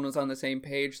sure everyone was on the same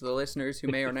page, the listeners who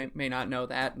may or may not know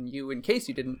that, and you in case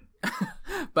you didn't.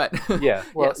 But yeah,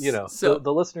 well, yes, so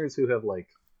the listeners who have like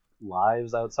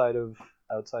lives outside of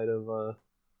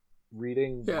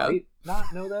reading might not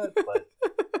know that, but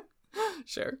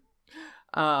sure.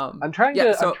 I'm trying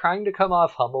to come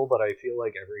off humble, but I feel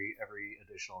like every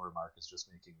additional remark is just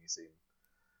making me seem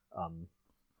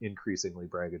increasingly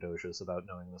braggadocious about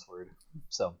knowing this word.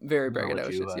 So very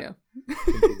braggadocious,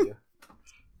 continue.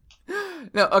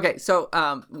 No, okay. So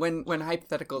when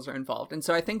hypotheticals are involved, and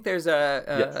so I think there's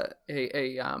a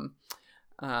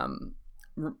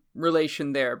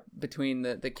relation there between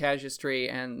the casuistry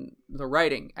and the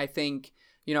writing. I think,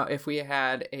 if we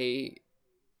had a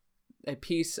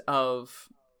piece of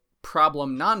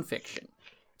problem nonfiction,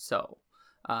 so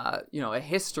a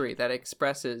history that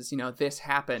expresses, this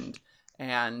happened,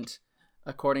 and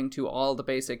according to all the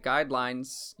basic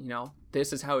guidelines,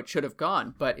 this is how it should have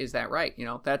gone. But is that right?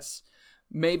 That's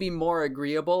maybe more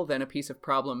agreeable than a piece of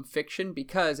problem fiction,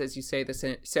 because, as you say, the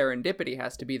serendipity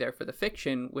has to be there for the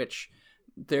fiction, which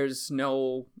there's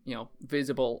no,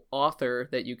 visible author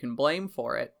that you can blame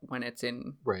for it when it's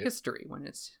in history, when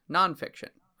it's nonfiction,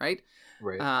 right?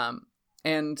 Right.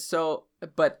 And so,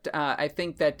 but I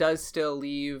think that does still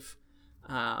leave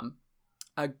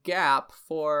a gap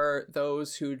for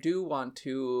those who do want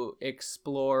to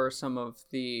explore some of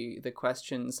the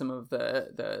questions, some of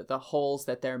the holes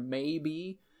that there may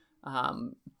be,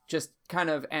 just kind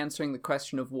of answering the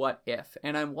question of what if.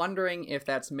 And I'm wondering if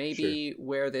that's maybe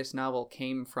where this novel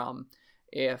came from,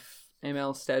 if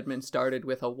M.L. Stedman started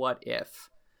with a what if.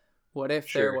 What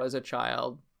if there was a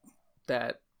child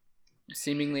that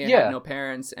seemingly had no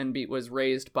parents and was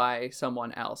raised by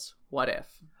someone else? What if?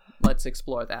 Let's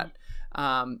explore that.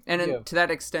 To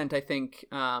that extent, I think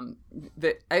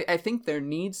that I think there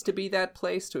needs to be that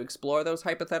place to explore those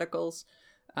hypotheticals,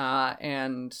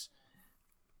 and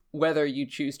whether you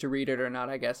choose to read it or not,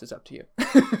 I guess, is up to you.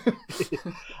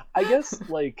 I guess,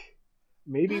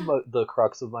 maybe the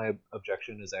crux of my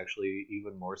objection is actually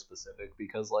even more specific,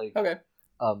 because,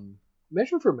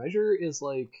 Measure for Measure is,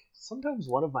 sometimes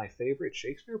one of my favorite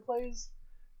Shakespeare plays.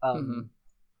 And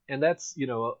that's,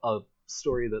 a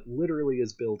story that literally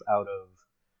is built out of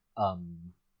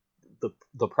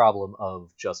the problem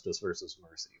of justice versus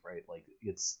mercy, right?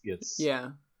 It's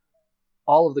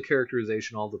all of the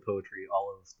characterization, all the poetry, all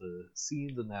of the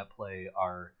scenes in that play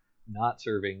are not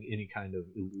serving any kind of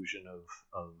illusion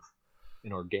of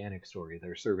an organic story.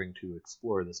 They're serving to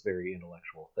explore this very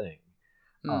intellectual thing.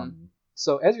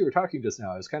 So as you were talking just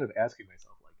now, I was kind of asking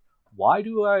myself, why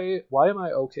am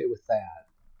I okay with that,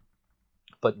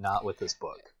 but not with this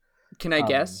book? Can I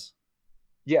guess?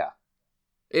 Yeah.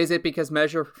 Is it because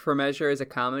Measure for Measure is a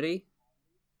comedy?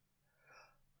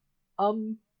 I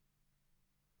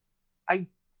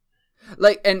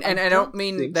don't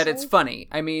mean that it's funny.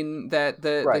 I mean that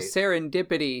the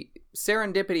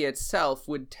serendipity itself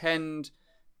would tend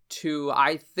to,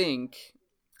 I think,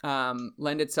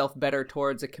 lend itself better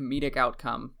towards a comedic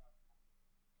outcome.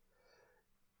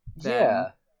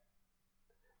 Yeah.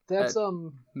 That's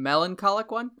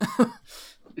melancholic one?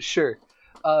 Sure.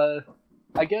 I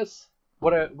guess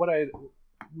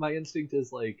my instinct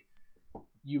is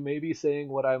you may be saying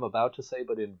what I'm about to say,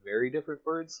 but in very different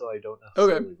words, so I don't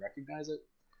necessarily recognize it.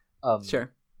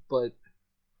 Sure. But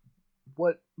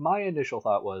what my initial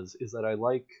thought is that I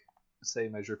like, say,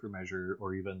 Measure for Measure,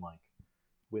 or even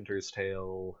Winter's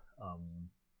Tale,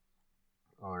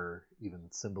 or even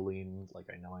Cymbeline.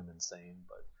 I know I'm insane,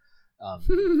 but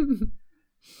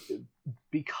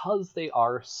because they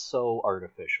are so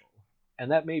artificial,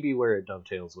 and that may be where it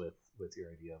dovetails with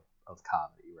your idea of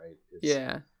comedy, right?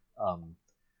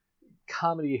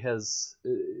 Comedy has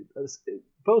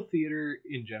both theater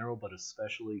in general, but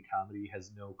especially comedy,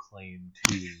 has no claim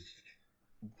to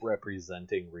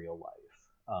representing real life.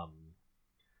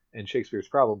 And Shakespeare's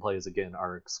problem plays, again,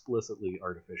 are explicitly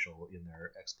artificial in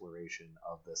their exploration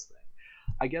of this thing.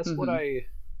 I guess what I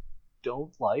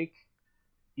don't like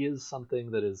is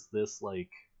something that is this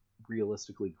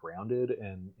realistically grounded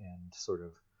and sort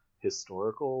of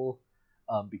historical,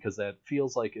 because that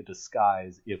feels like a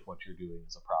disguise if what you're doing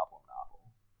is a problem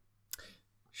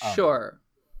novel. Sure.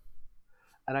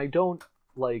 And I don't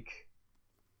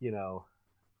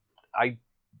I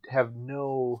have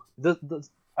no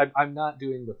I'm not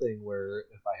doing the thing where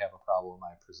if I have a problem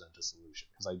I present a solution,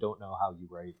 because I don't know how you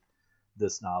write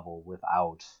this novel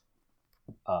without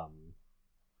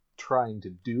trying to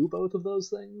do both of those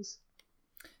things.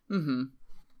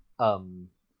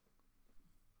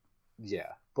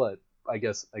 Yeah, but I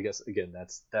guess again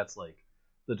that's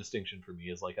the distinction for me,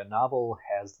 is a novel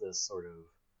has this sort of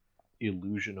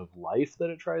illusion of life that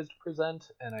it tries to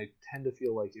present, and I tend to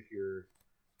feel like if your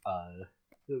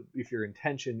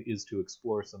intention is to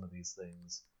explore some of these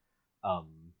things,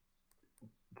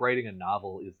 writing a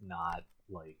novel is not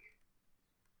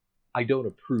I don't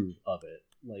approve of it.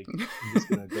 I'm just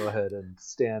gonna go ahead and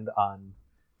stand on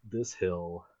this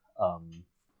hill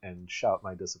and shout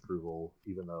my disapproval,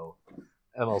 even though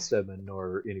M.L. Stedman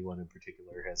nor anyone in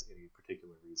particular has any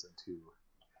particular reason to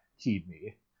heed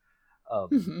me. I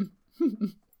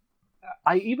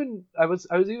was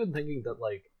even thinking that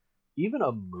even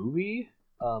a movie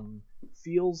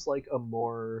feels like a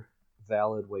more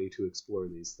valid way to explore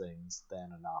these things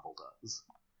than a novel does.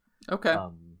 Okay.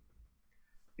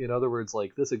 In other words,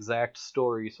 this exact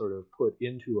story sort of put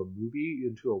into a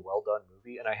well-done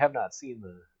movie, and I have not seen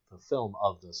the film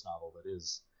of this novel that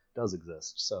does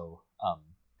exist, so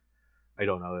I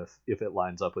don't know if it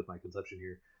lines up with my conception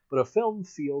here. But a film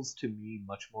feels to me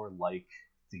much more like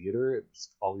theater. It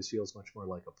always feels much more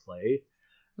like a play.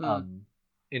 And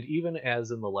even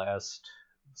as in the last,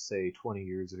 say, 20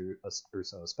 years or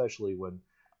so, especially when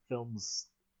films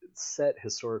set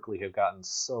historically have gotten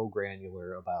so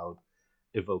granular about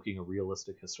evoking a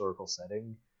realistic historical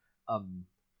setting,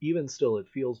 even still, it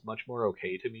feels much more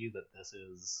okay to me that this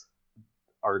is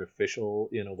artificial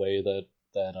in a way that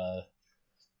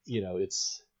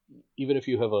it's, even if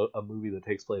you have a movie that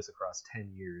takes place across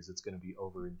 10 years, it's going to be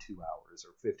over in 2 hours,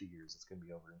 or 50 years, it's going to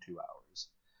be over in 2 hours,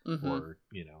 or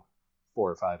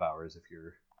 4 or 5 hours if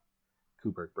you're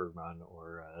Kubrick, Bergman,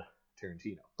 or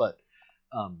Tarantino. But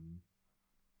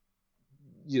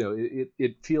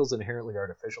it feels inherently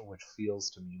artificial, which feels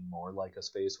to me more like a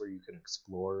space where you can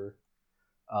explore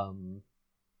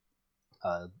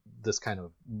this kind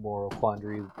of moral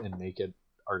quandary and make it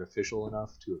artificial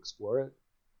enough to explore it.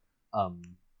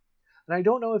 And I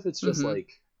don't know if it's just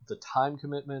like the time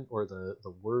commitment or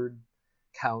the word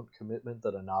count commitment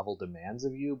that a novel demands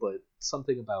of you, but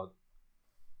something about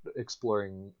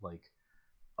exploring like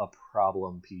a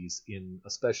problem piece in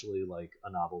especially like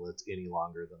a novel that's any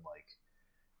longer than like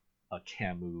a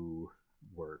Camus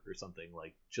work or something,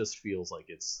 like just feels like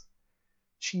it's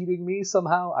cheating me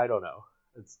somehow. I don't know.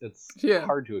 It's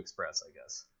hard to express, I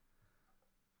guess.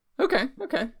 Okay.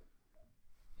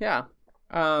 Yeah.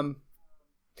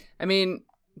 I mean,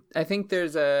 I think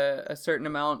there's a certain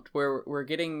amount where we're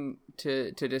getting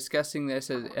to discussing this,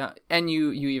 and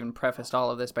you even prefaced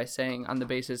all of this by saying on the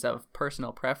basis of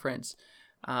personal preference.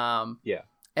 Yeah.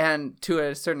 And to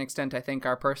a certain extent, I think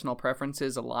our personal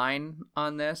preferences align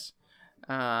on this.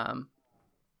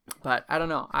 But I don't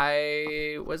know.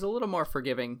 I was a little more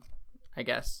forgiving, I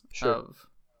guess, of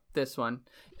this one.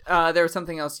 There was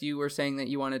something else you were saying that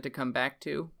you wanted to come back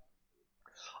to?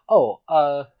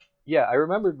 Yeah, I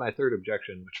remembered my third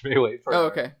objection, which may wait for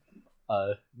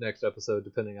our next episode,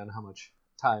 depending on how much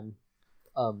time.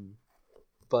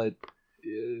 But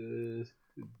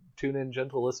tune in,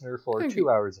 gentle listener, for 2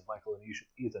 hours of Michael and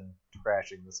Ethan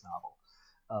trashing this novel.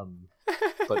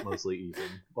 But mostly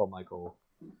Ethan, while Michael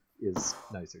is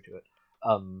nicer to it.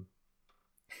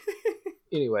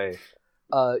 Anyway,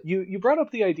 you brought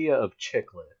up the idea of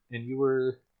chick lit, and you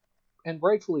were, and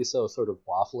rightfully so, sort of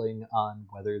waffling on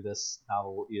whether this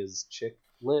novel is chick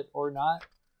lit or not.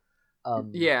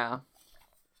 Yeah.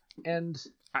 And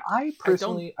I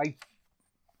personally,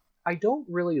 I don't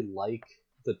really like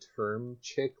the term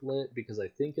chick lit because I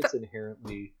think it's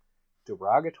inherently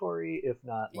derogatory, if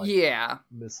not like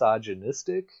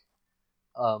misogynistic.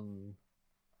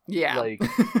 Like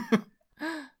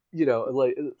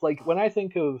like when I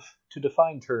think of, to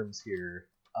define terms here,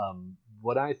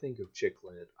 when I think of chick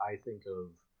lit, I think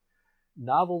of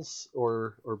novels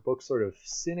or books sort of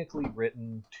cynically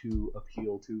written to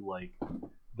appeal to like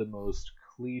the most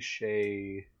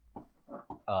cliche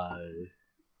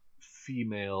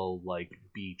female like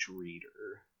beach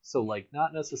reader. So like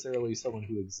not necessarily someone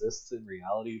who exists in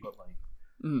reality, but like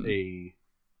a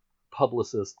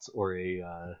publicist's or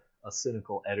a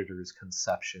cynical editor's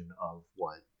conception of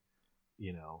what,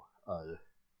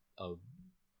 a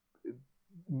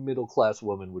middle class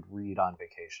woman would read on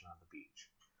vacation on the beach.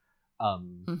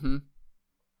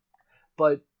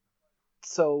 But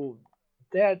so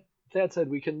that said,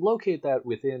 we can locate that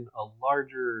within a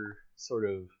larger sort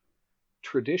of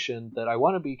tradition that I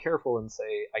want to be careful and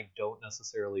say I don't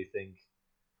necessarily think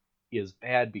is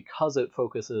bad because it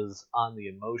focuses on the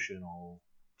emotional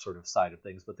sort of side of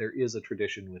things, but there is a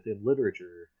tradition within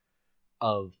literature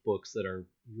of books that are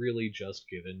really just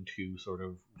given to sort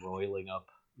of roiling up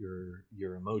your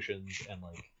emotions, and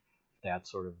like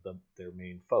that's sort of their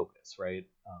main focus, right?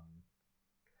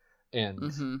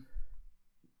 And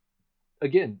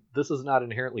again, this is not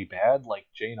inherently bad. Like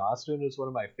Jane Austen is one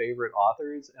of my favorite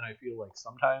authors, and I feel like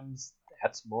sometimes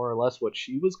that's more or less what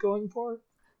she was going for.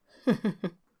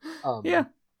 Yeah.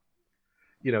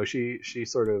 She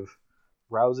sort of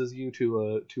rouses you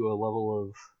to a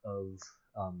level of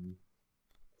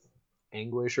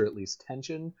anguish, or at least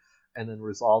tension, and then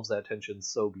resolves that tension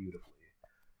so beautifully.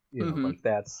 Like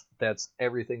that's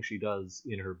everything she does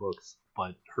in her books,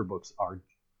 but her books are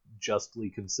justly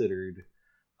considered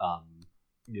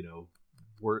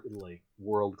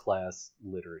world-class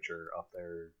literature up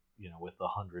there, with the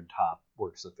 100 top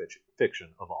works of fiction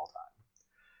of all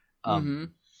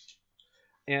time.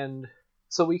 And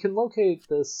so we can locate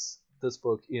this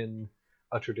book in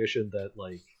a tradition that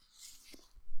like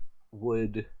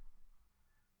would,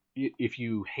 if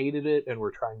you hated it and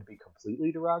were trying to be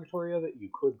completely derogatory of it, you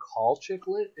could call chick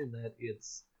lit, in that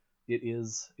its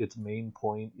main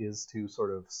point is to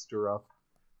sort of stir up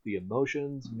the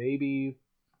emotions, maybe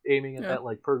aiming at Yeah. that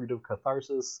like purgative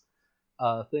catharsis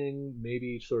thing,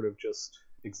 maybe sort of just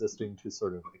existing to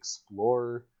sort of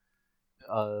explore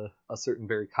a certain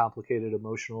very complicated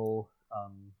emotional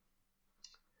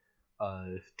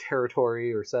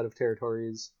territory or set of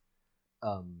territories.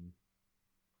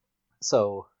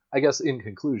 So I guess in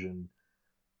conclusion,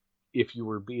 if you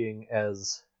were being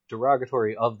as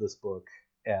derogatory of this book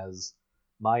as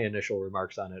my initial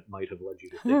remarks on it might have led you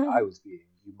to think I was being,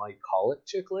 you might call it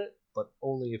chicklet, but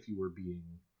only if you were being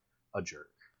a jerk.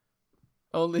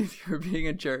 Only if you're being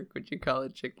a jerk would you call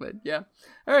it chicklet. Yeah.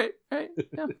 All right.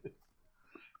 Yeah.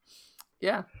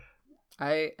 Yeah.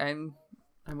 I'm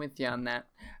with you on that.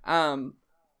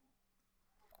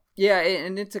 Yeah,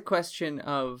 and it's a question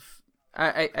of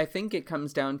I think it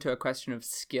comes down to a question of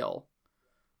skill.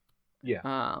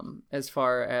 Yeah. As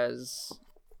far as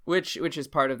which is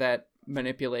part of that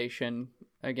manipulation.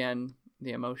 Again,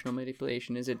 the emotional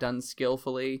manipulation, is it done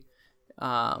skillfully?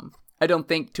 I don't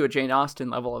think to a Jane Austen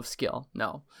level of skill,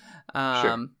 no.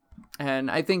 Sure.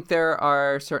 And I think there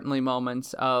are certainly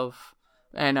moments of,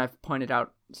 and I've pointed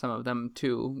out some of them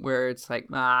too, where it's like,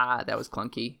 that was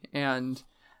clunky. And,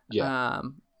 Yeah.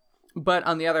 but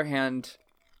on the other hand,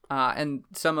 and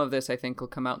some of this I think will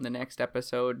come out in the next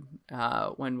episode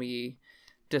when we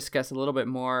discuss a little bit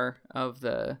more of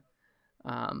the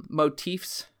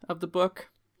motifs of the book.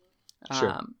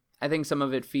 Sure. I think some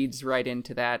of it feeds right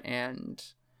into that and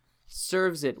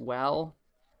serves it well.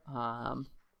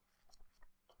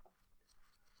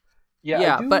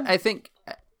 Yeah, but I think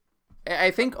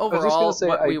overall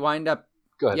we wind up.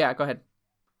 Go ahead. Yeah, go ahead.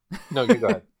 No, you go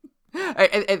ahead.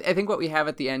 I think what we have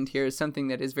at the end here is something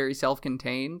that is very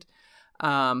self-contained.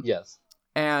 Yes.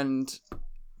 And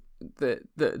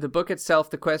the book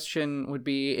itself, the question would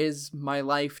be, is my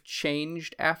life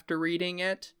changed after reading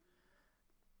it?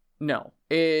 No.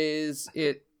 Is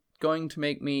it going to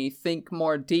make me think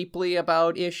more deeply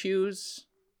about issues?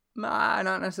 Not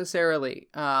necessarily.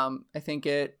 I think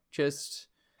it just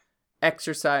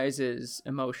exercises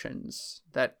emotions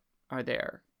that are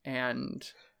there,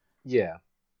 and yeah,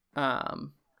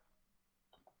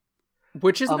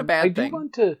 which isn't a bad thing. I do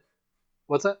want to.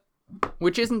 What's that?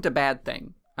 Which isn't a bad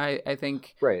thing. I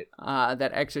think right.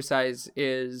 That exercise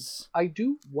is. I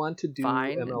do want to do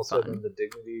ML Seven the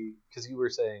Dignity, because you were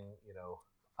saying,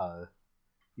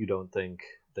 you don't think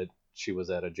that she was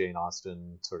at a Jane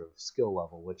Austen sort of skill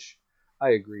level, which I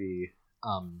agree.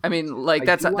 I mean, like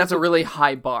that's a really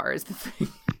high bar, is the thing.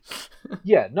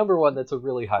 Yeah, number one, that's a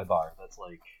really high bar. That's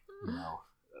like,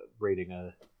 rating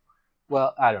a.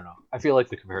 Well, I don't know. I feel like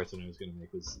the comparison I was going to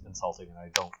make was insulting, and I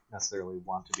don't necessarily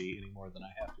want to be any more than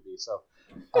I have to be. So,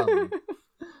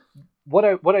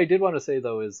 what I did want to say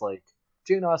though is like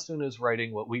Jane Austen is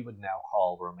writing what we would now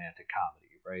call romantic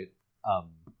comedy, right?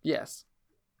 Yes.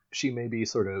 She may be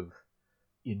sort of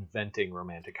inventing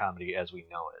romantic comedy as we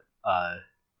know it,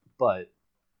 but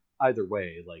either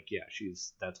way, like yeah,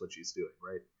 that's what she's doing,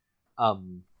 right?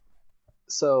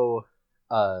 So.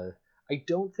 I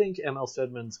don't think M.L.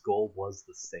 Stedman's goal was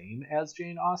the same as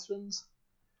Jane Austen's.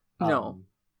 No.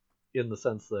 In the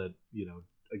sense that,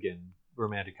 again,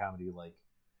 romantic comedy like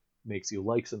makes you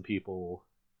like some people,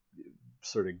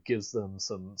 sort of gives them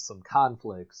some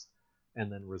conflicts,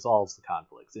 and then resolves the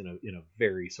conflicts in a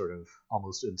very sort of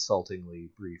almost insultingly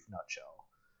brief nutshell.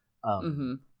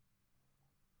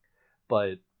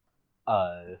 But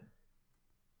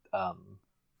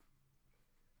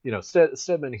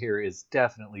Stedman here is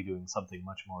definitely doing something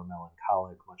much more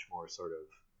melancholic, much more sort of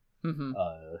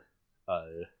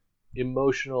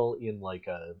emotional in like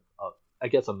I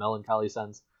guess a melancholy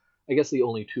sense. I guess the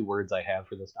only two words I have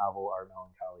for this novel are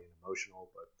melancholy and emotional,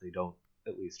 but they don't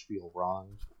at least feel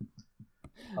wrong.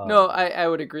 No, I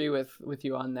would agree with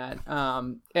you on that.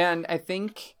 And I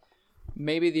think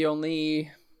maybe the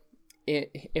only,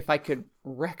 if I could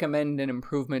recommend an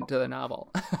improvement to the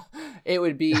novel, it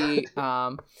would be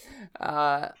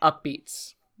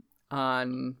upbeats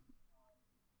on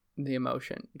the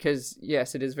emotion. Because,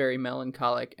 yes, it is very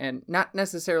melancholic. And not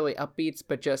necessarily upbeats,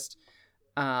 but just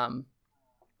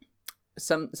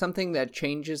something that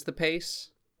changes the pace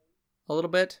a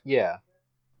little bit. Yeah.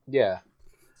 Yeah.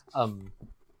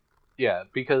 Yeah,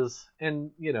 because,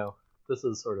 and, this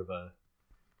is sort of an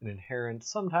inherent,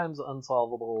 sometimes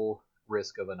unsolvable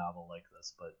risk of a novel like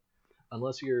this, but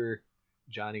unless you're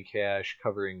Johnny Cash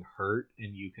covering Hurt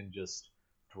and you can just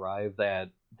drive that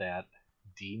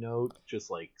D note just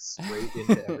like straight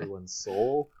into everyone's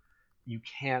soul, you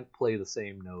can't play the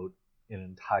same note in an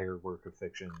entire work of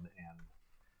fiction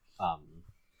and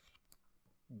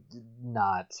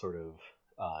not sort of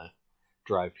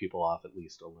drive people off at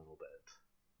least a little bit.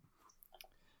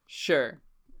 Sure.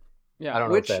 Yeah, I don't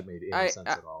know if that made any sense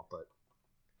at all, but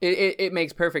it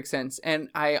makes perfect sense. And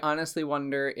I honestly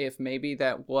wonder if maybe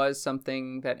that was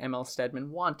something that M.L.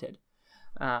 Stedman wanted,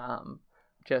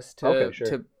 just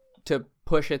to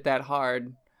push it that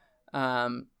hard.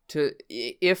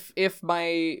 If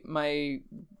my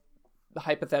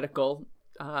hypothetical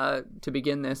to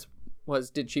begin this was,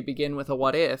 did she begin with a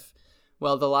what if?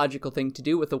 Well, the logical thing to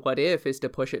do with a what if is to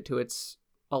push it to its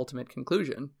ultimate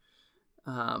conclusion.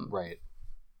 Right.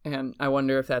 And I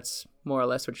wonder if that's more or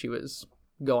less what she was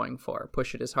going for.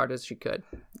 Push it as hard as she could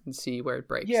and see where it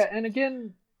breaks. Yeah, and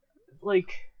again,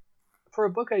 like, for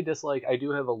a book I dislike, I do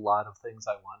have a lot of things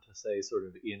I want to say sort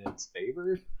of in its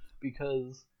favor,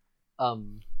 because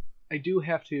I do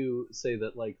have to say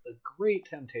that, like, the great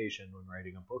temptation when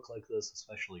writing a book like this,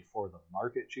 especially for the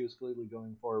market she was clearly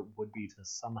going for, would be to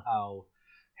somehow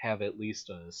have at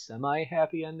least a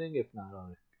semi-happy ending, if not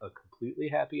a completely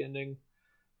happy ending.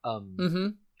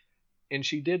 And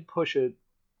she did push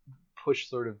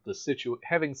sort of the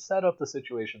having set up the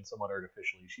situation somewhat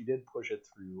artificially, she did push it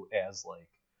through as, like,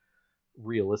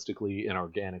 realistically and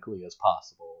organically as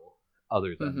possible,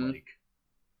 other than like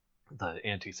the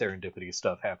anti-serendipity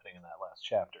stuff happening in that last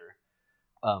chapter.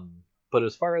 But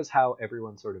as far as how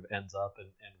everyone sort of ends up and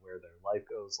where their life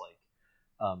goes, like,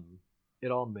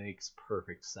 it all makes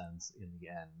perfect sense in the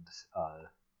end,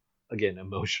 again,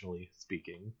 emotionally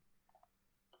speaking.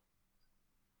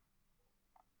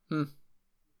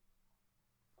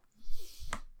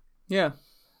 Yeah.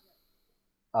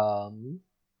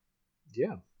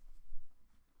 Yeah.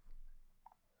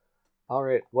 All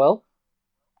right. Well,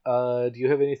 do you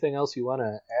have anything else you want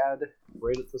to add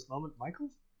right at this moment, Michael?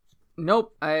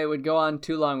 Nope. I would go on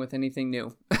too long with anything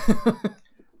new.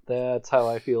 That's how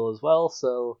I feel as well.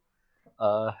 So,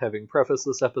 having prefaced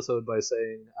this episode by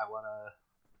saying I want to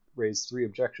raise 3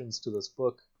 objections to this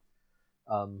book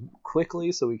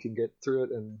quickly so we can get through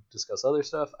it and discuss other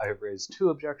stuff, I have raised 2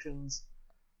 objections,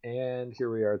 and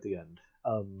here we are at the end.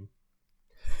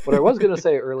 What I was going to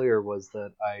say earlier was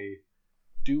that I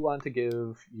do want to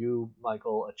give you,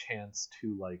 Michael, a chance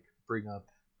to, like, bring up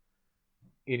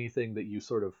anything that you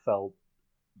sort of felt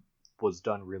was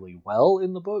done really well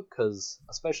in the book, because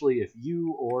especially if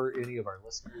you or any of our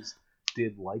listeners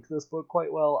did like this book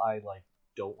quite well, I, like,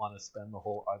 don't want to spend the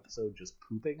whole episode just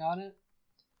pooping on it.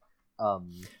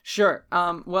 Sure.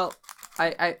 Well,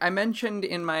 I mentioned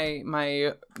in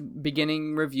my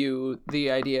beginning review the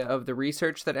idea of the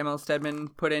research that M.L. Stedman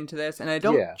put into this, and I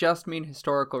don't just mean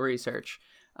historical research.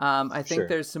 I think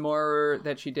there's some more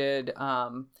that she did.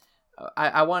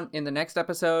 I want, in the next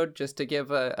episode, just to give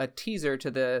a teaser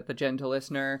to the gentle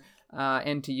listener,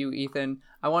 and to you, Ethan,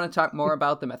 I want to talk more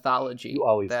about the mythology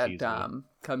that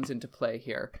comes into play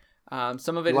here.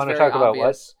 Some of it is very talk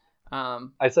obvious. About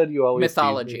what? I said you always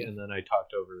mythology, tease me, and then I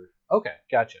talked over. Okay,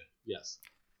 gotcha. Yes.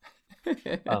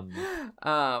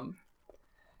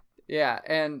 Yeah,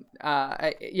 and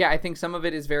I think some of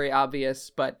it is very obvious,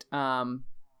 but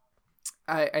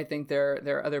I think there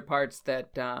are other parts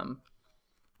that come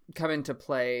into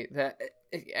play that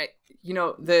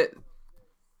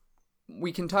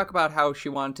we can talk about how she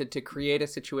wanted to create a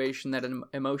situation that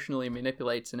emotionally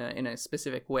manipulates in a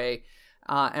specific way,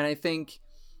 and I think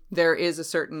there is a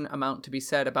certain amount to be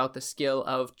said about the skill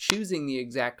of choosing the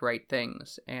exact right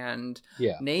things and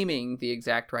naming the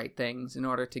exact right things in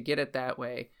order to get it that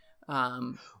way.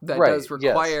 Does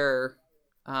require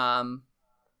a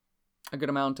good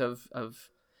amount of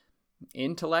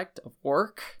intellect, of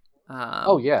work,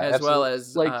 as well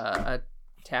as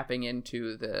tapping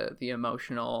into the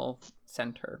emotional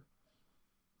center.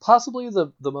 Possibly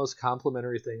the most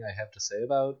complimentary thing I have to say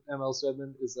about M.L.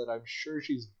 Stedman is that I'm sure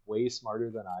she's way smarter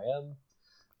than I am,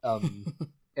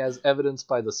 as evidenced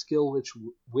by the skill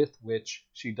with which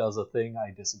she does a thing I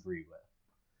disagree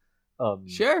with.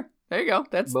 Sure, there you go.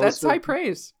 That's high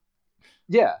praise.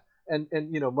 Yeah, and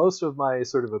most of my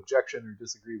sort of objection or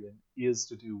disagreement is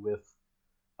to do with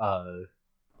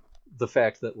the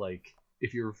fact that, like,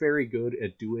 if you're very good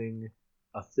at doing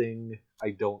a thing I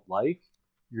don't like,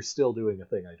 you're still doing a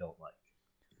thing I don't like.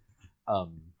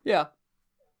 Yeah.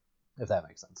 If that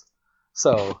makes sense.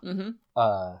 So,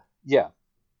 yeah.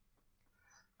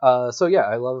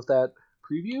 I love that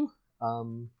preview.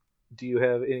 Do you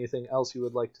have anything else you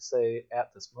would like to say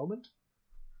at this moment?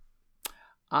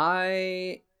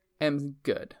 I am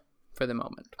good for the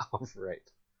moment. All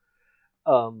right.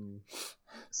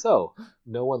 So,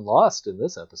 no one lost in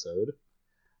this episode.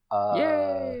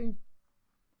 Yay!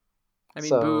 I mean,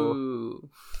 boo.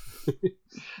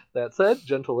 That said,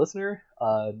 gentle listener,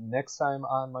 next time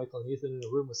on Michael and Ethan in a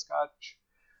Room with Scotch,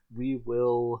 we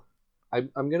will... I'm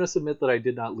going to submit that I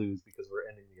did not lose because we're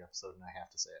ending the episode and I have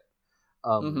to say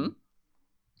it.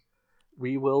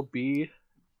 we will be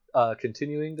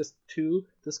continuing to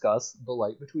discuss The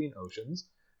Light Between Oceans,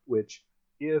 which,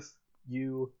 if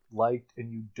you liked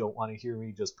and you don't want to hear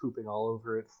me just pooping all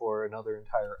over it for another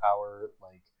entire hour,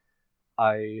 like,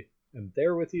 I am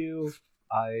there with you.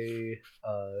 I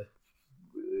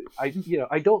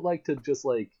don't like to just,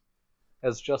 like,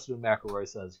 as Justin McElroy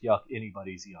says, yuck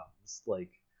anybody's yums.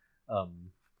 Like,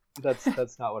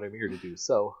 that's not what I'm here to do.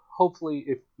 So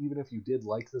hopefully, even if you did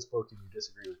like this book and you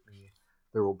disagree with me,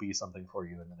 there will be something for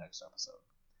you in the next episode.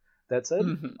 That said,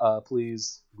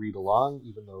 please read along,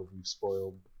 even though we've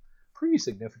spoiled pretty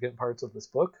significant parts of this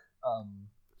book.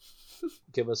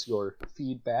 Give us your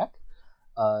feedback.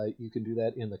 You can do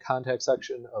that in the contact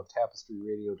section of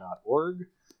tapestryradio.org.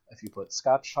 If you put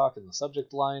Scotch Talk in the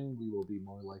subject line, we will be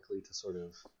more likely to sort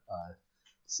of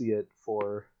see it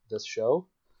for this show.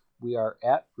 We are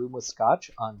at Room with Scotch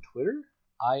on Twitter.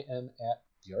 I am at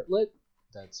Bjartlett.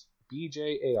 That's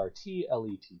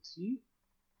BJARTLETT.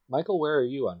 Michael, where are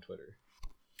you on Twitter?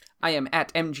 I am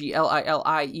at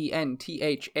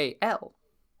MGLILIENTHAL.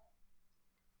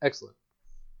 Excellent.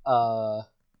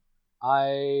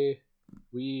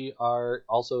 We are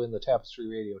also in the Tapestry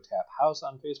Radio Tap House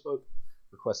on Facebook.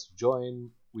 Request to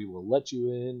join. We will let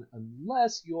you in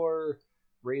unless you're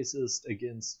racist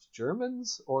against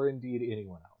Germans or indeed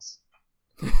anyone else.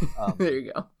 There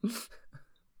you go.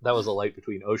 That was a Light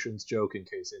Between Oceans joke in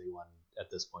case anyone at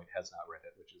this point has not read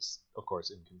it, which is, of course,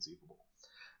 inconceivable.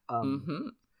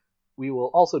 We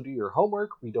will also do your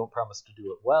homework. We don't promise to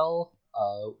do it well,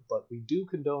 but we do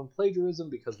condone plagiarism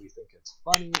because we think it's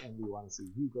funny and we want to see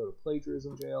you go to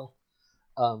plagiarism jail.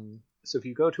 So if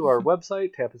you go to our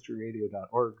website,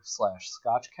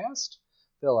 tapestryradio.org/scotchcast,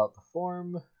 fill out the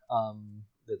form.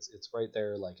 It's right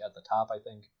there, like at the top, I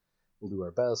think. We'll do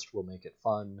our best. We'll make it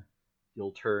fun.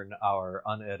 You'll turn our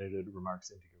unedited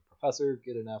remarks into your professor,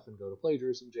 get an F, and go to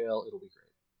plagiarism jail. It'll be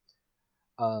great.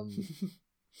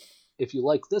 If you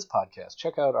like this podcast,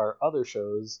 check out our other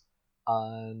shows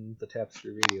on the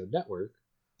Tapestry Radio Network,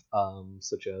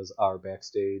 such as our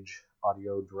Backstage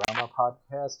audio drama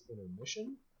podcast,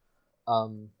 Intermission.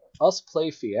 Us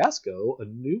Play Fiasco, a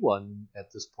new one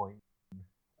at this point,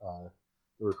 the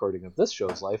recording of this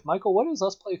show's life. Michael, what is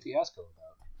Us Play Fiasco about?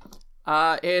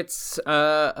 It's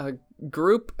a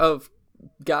group of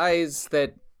guys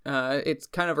that it's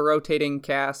kind of a rotating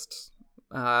cast.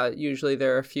 Usually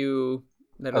there are a few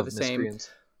that are the same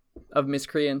of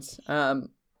miscreants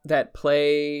that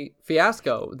play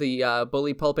Fiasco, the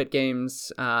Bully Pulpit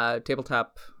Games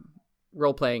tabletop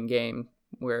role-playing game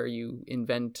where you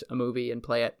invent a movie and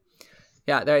play it.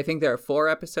 Yeah, I think there are 4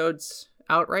 episodes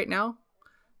out right now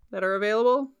that are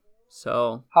available.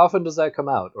 So how often does that come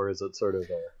out, or is it sort of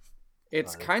a...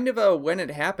 It's kind of a when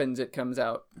it happens, it comes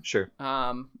out. Sure.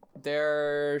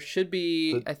 There should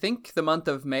be, I think the month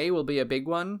of May will be a big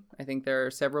one. I think there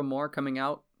are several more coming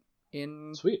out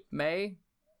in May.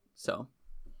 So.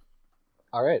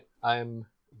 All right. I'm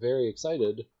very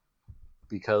excited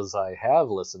because I have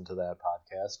listened to that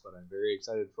podcast, but I'm very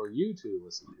excited for you to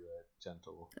listen to it,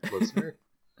 gentle listener.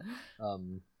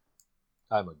 I'm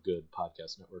a good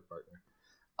podcast network partner.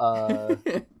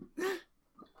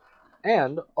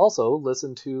 And also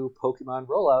listen to Pokemon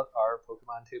Rollout, our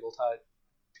Pokemon Tabletop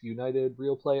United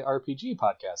Real Play RPG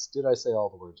podcast. Did I say all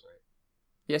the words right?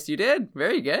 Yes, you did.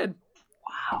 Very good.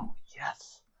 Wow,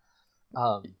 yes.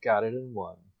 Got it in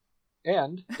one.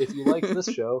 And if you like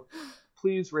this show,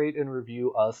 please rate and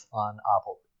review us on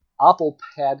Apple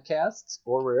Podcasts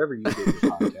or wherever you get your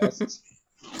podcasts.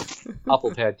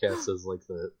 Apple Podcasts is like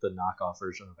the knockoff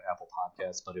version of Apple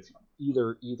Podcasts, but if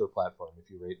either platform, if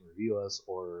you rate and review us,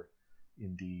 or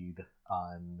indeed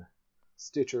on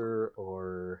Stitcher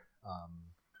or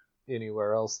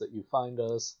anywhere else that you find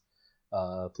us,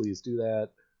 please do that.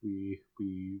 We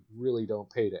really don't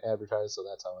pay to advertise, so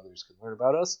that's how others can learn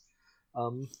about us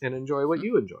and enjoy what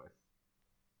you enjoy.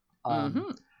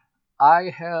 I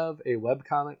have a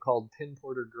webcomic called Pin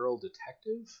Porter Girl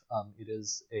Detective. It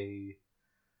is a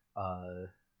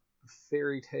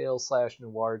fairy tale /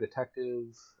 noir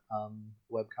detective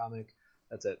webcomic.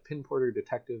 That's at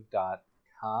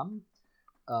pinporterdetective.com.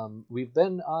 We've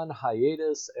been on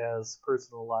hiatus as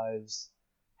personal lives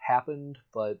happened,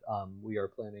 but we are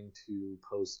planning to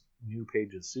post new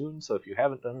pages soon, so if you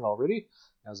haven't done it already,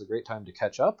 now's a great time to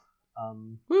catch up.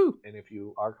 And if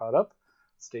you are caught up,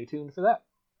 stay tuned for that.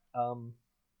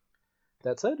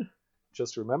 That said,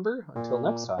 just remember, until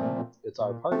next time, it's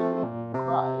our party.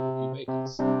 Cry, you make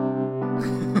us.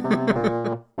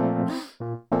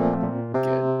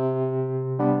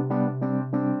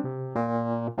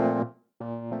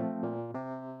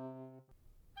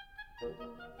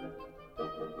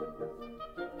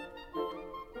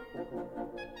 Good.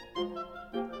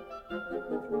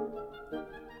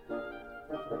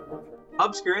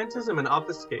 obscurantism and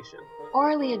obfuscation.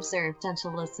 Orally observed,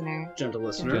 gentle listener. Gentle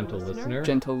listener. Gentle listener.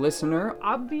 Gentle listener.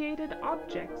 Obviated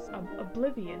objects of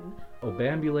oblivion.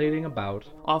 Obambulating about.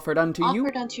 Offered unto you.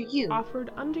 Offered unto you.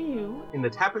 Offered unto you. In the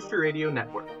Tapestry Radio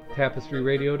Network.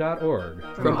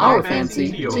 TapestryRadio.org. From our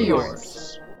fancy to yours.